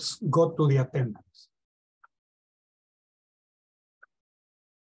 let's go to the attendance.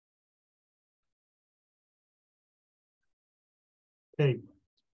 Okay,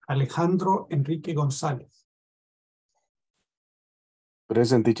 Alejandro Enrique González.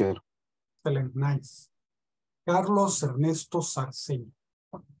 Present, teacher. Excellent, nice. Carlos Ernesto Sarceño.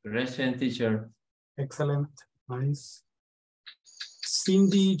 Present, teacher. Excellent. Nice.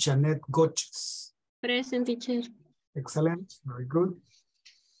 Cindy Janet Goches. Present, teacher. Excellent. Very good.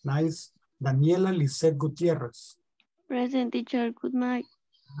 Nice. Daniela Lisette Gutierrez. Present, teacher. Good night.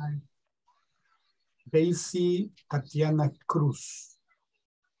 Nice. Daisy Tatiana Cruz.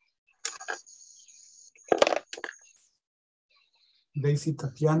 Daisy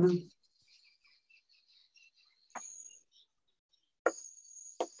Tatiana.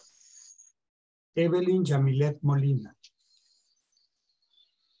 Evelyn Yamilet Molina.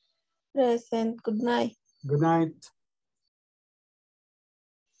 Present. Good night. Good night.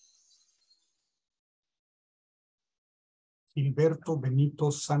 Gilberto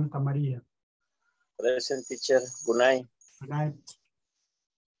Benito Santa María. Present, teacher. Good night. Good night.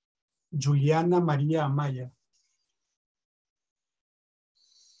 Juliana María Amaya.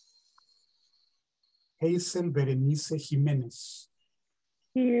 Hazel Berenice Jiménez.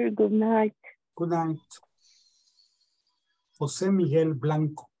 Here. Good night. Good night. José Miguel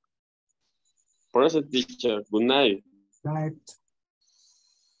Blanco. Present, teacher. Good night. Good night.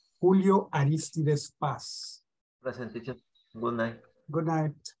 Julio Aristides Paz. Present, teacher. Good night. Good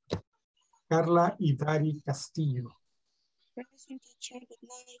night. Carla Idari Castillo. Present, teacher. Good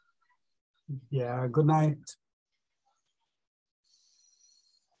night. Yeah, good night.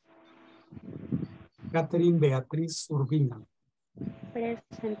 Catherine Beatriz Urbina.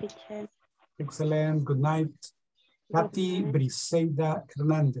 Present, teacher. Excellent. Good night. Katy Briseida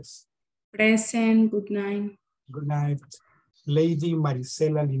Hernández. Present, good night. Good night. Lady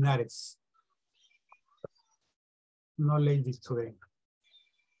Marisela Linares. No ladies today.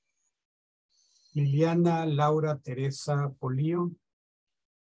 Liliana Laura Teresa Polio.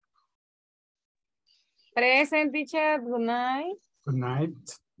 Present, teacher. Good night. Good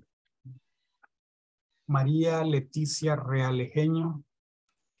night. María Leticia Realejeño.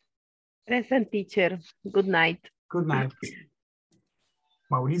 Present, teacher. Good night. Good night.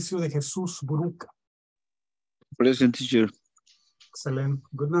 Mauricio de Jesús Buruca. Present, teacher. Excellent.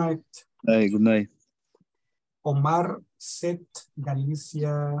 Good night. Hey, good night. Omar Set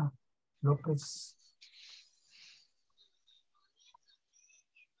Galicia López.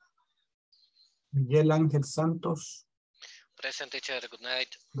 Miguel Ángel Santos. Present, teacher. Good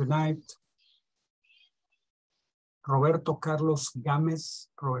night. Good night. Roberto Carlos Gámez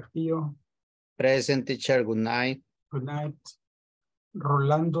Robertillo. Present, teacher. Good night. Good night.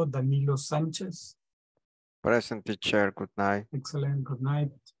 Rolando Danilo Sánchez. Present, teacher. Good night. Excellent. Good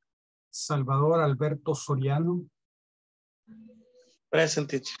night. Salvador Alberto Soriano. Present,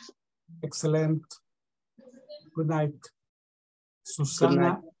 teacher. Excellent. Good night.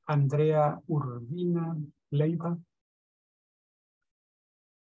 Susana Andrea Urbina Leiva.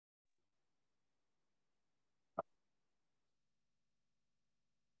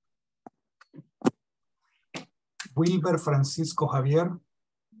 Wilber Francisco Javier.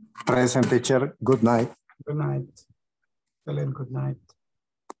 Present, teacher. Good night. Good night. Helen, good night.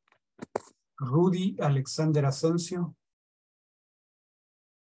 Rudy Alexander Asensio.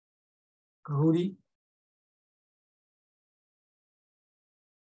 Rudy.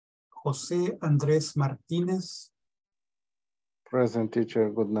 José Andrés Martínez. Present, teacher.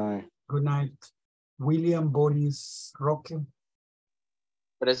 Good night. Good night. William Boris Roque.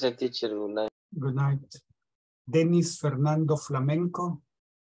 Present, teacher. Good night. Good night. Denis Fernando Flamenco.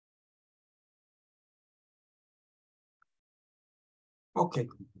 Okay,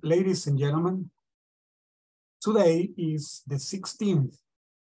 ladies and gentlemen, today is the 16th.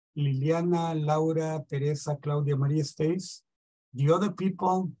 Liliana, Laura, Teresa, Claudia, Maria stays. The other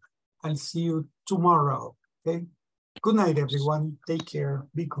people, I'll see you tomorrow, okay? Good night, everyone. Take care.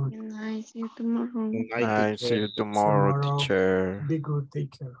 Be good. Good night. See you tomorrow. I see you tomorrow, teacher. Be good.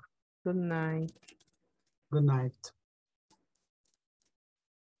 Take care. Good night. Good night.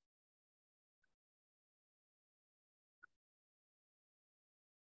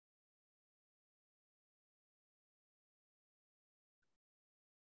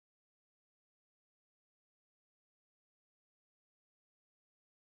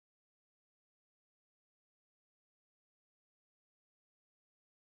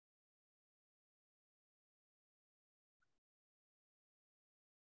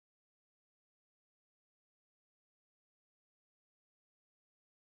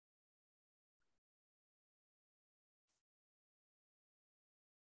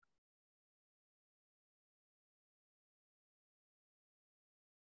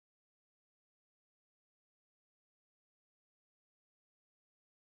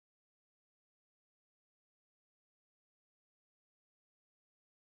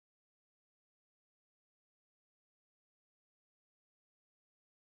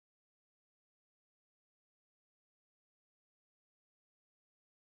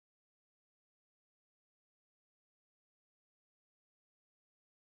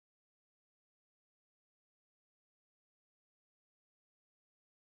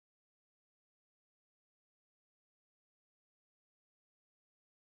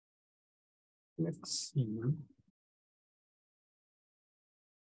 Let's see.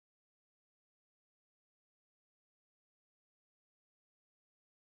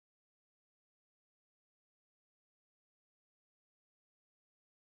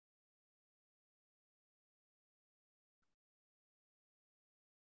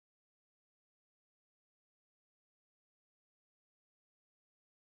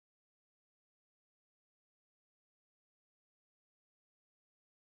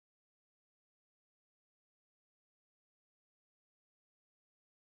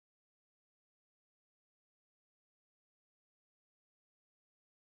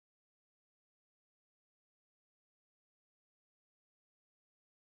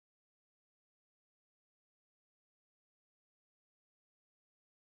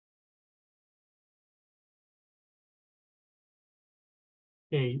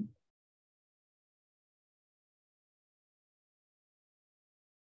 Okay.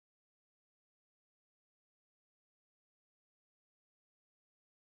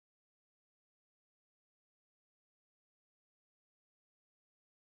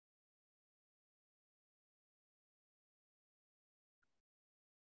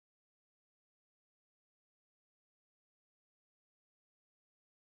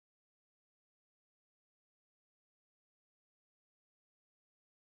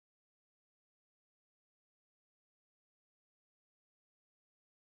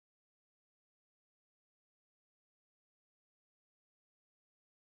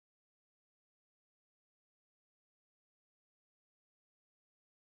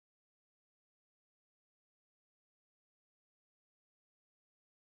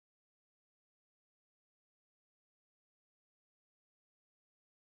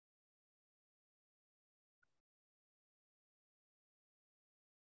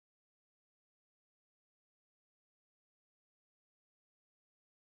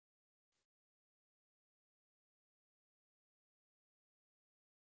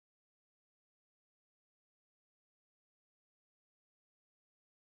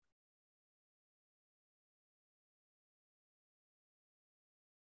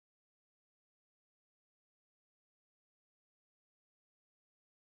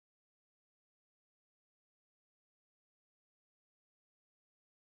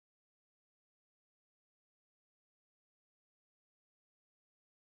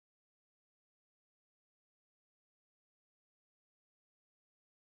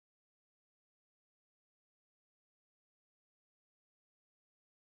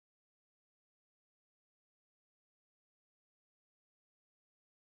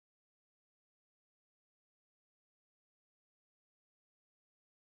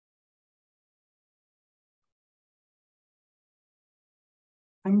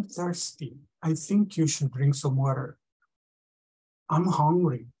 I'm thirsty. I think you should drink some water. I'm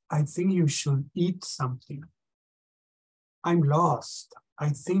hungry. I think you should eat something. I'm lost. I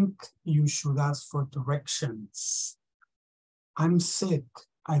think you should ask for directions. I'm sick.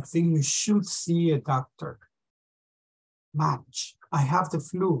 I think you should see a doctor. Match. I have the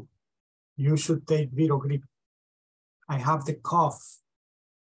flu. You should take Virogrip. I have the cough.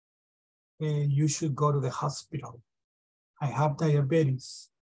 You should go to the hospital. I have diabetes.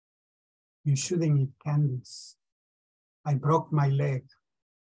 You shouldn't eat candies. I broke my leg.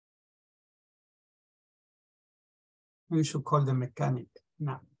 You should call the mechanic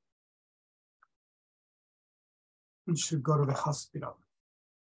now. You should go to the hospital.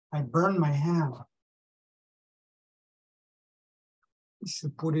 I burned my hand. You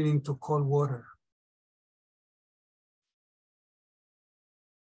should put it into cold water.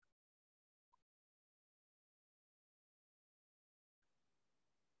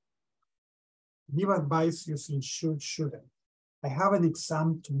 Give advice using should, shouldn't. I have an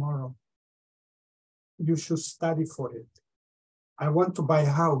exam tomorrow. You should study for it. I want to buy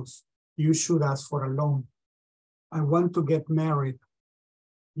a house. You should ask for a loan. I want to get married.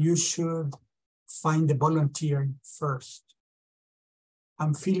 You should find a volunteer first.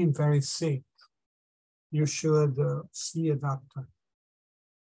 I'm feeling very sick. You should see a doctor.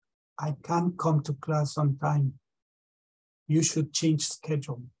 I can't come to class on time. You should change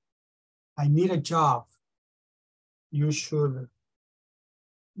schedule. I need a job. You should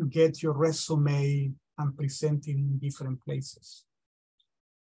get your resume and present it in different places.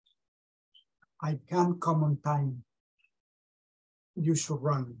 I can't come on time. You should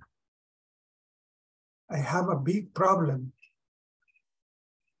run. I have a big problem.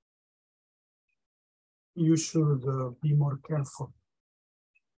 You should be more careful.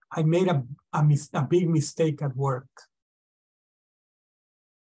 I made a big mistake at work.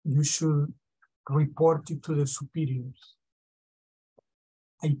 You should report it to the superiors.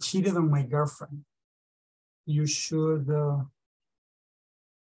 I cheated on my girlfriend. You should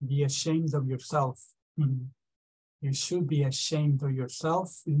be ashamed of yourself. You should be ashamed of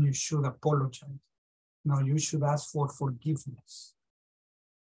yourself and you should apologize. No, you should ask for forgiveness.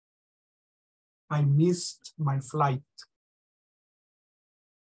 I missed my flight.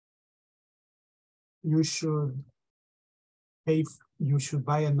 You should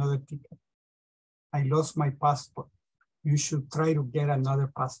buy another ticket. I lost my passport. You should try to get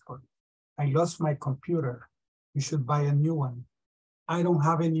another passport. I lost my computer. You should buy a new one. I don't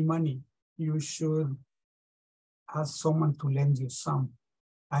have any money. You should ask someone to lend you some.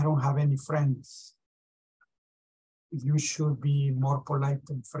 I don't have any friends. You should be more polite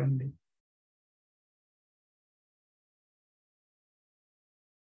and friendly.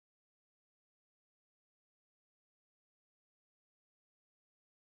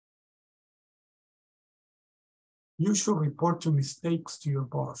 You should report your mistakes to your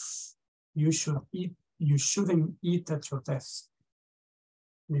boss. You shouldn't eat at your desk.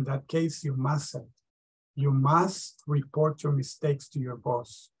 In that case, you mustn't. You must report your mistakes to your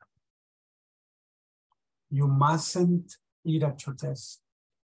boss. You mustn't eat at your desk.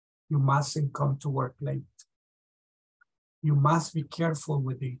 You mustn't come to work late. You must be careful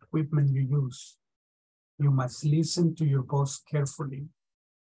with the equipment you use. You must listen to your boss carefully.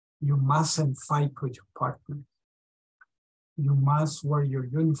 You mustn't fight with your partner. You must wear your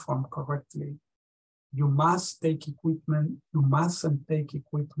uniform correctly. You mustn't take equipment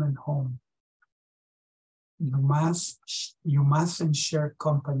home. You mustn't share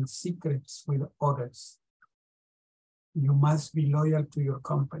company secrets with others. You must be loyal to your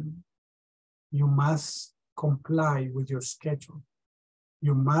company. You must comply with your schedule.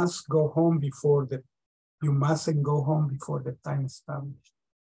 You mustn't go home before the time established.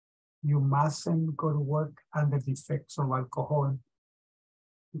 You mustn't go to work under the effects of alcohol.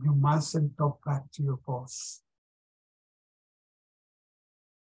 You mustn't talk back to your boss.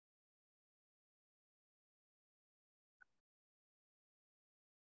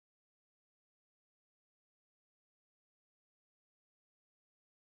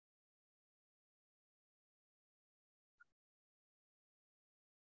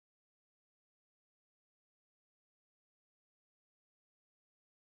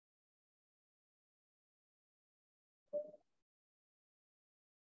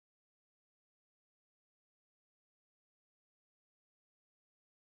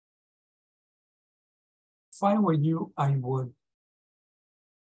 If I were you, I would.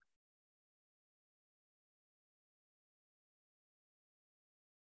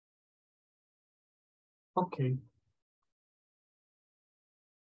 Okay.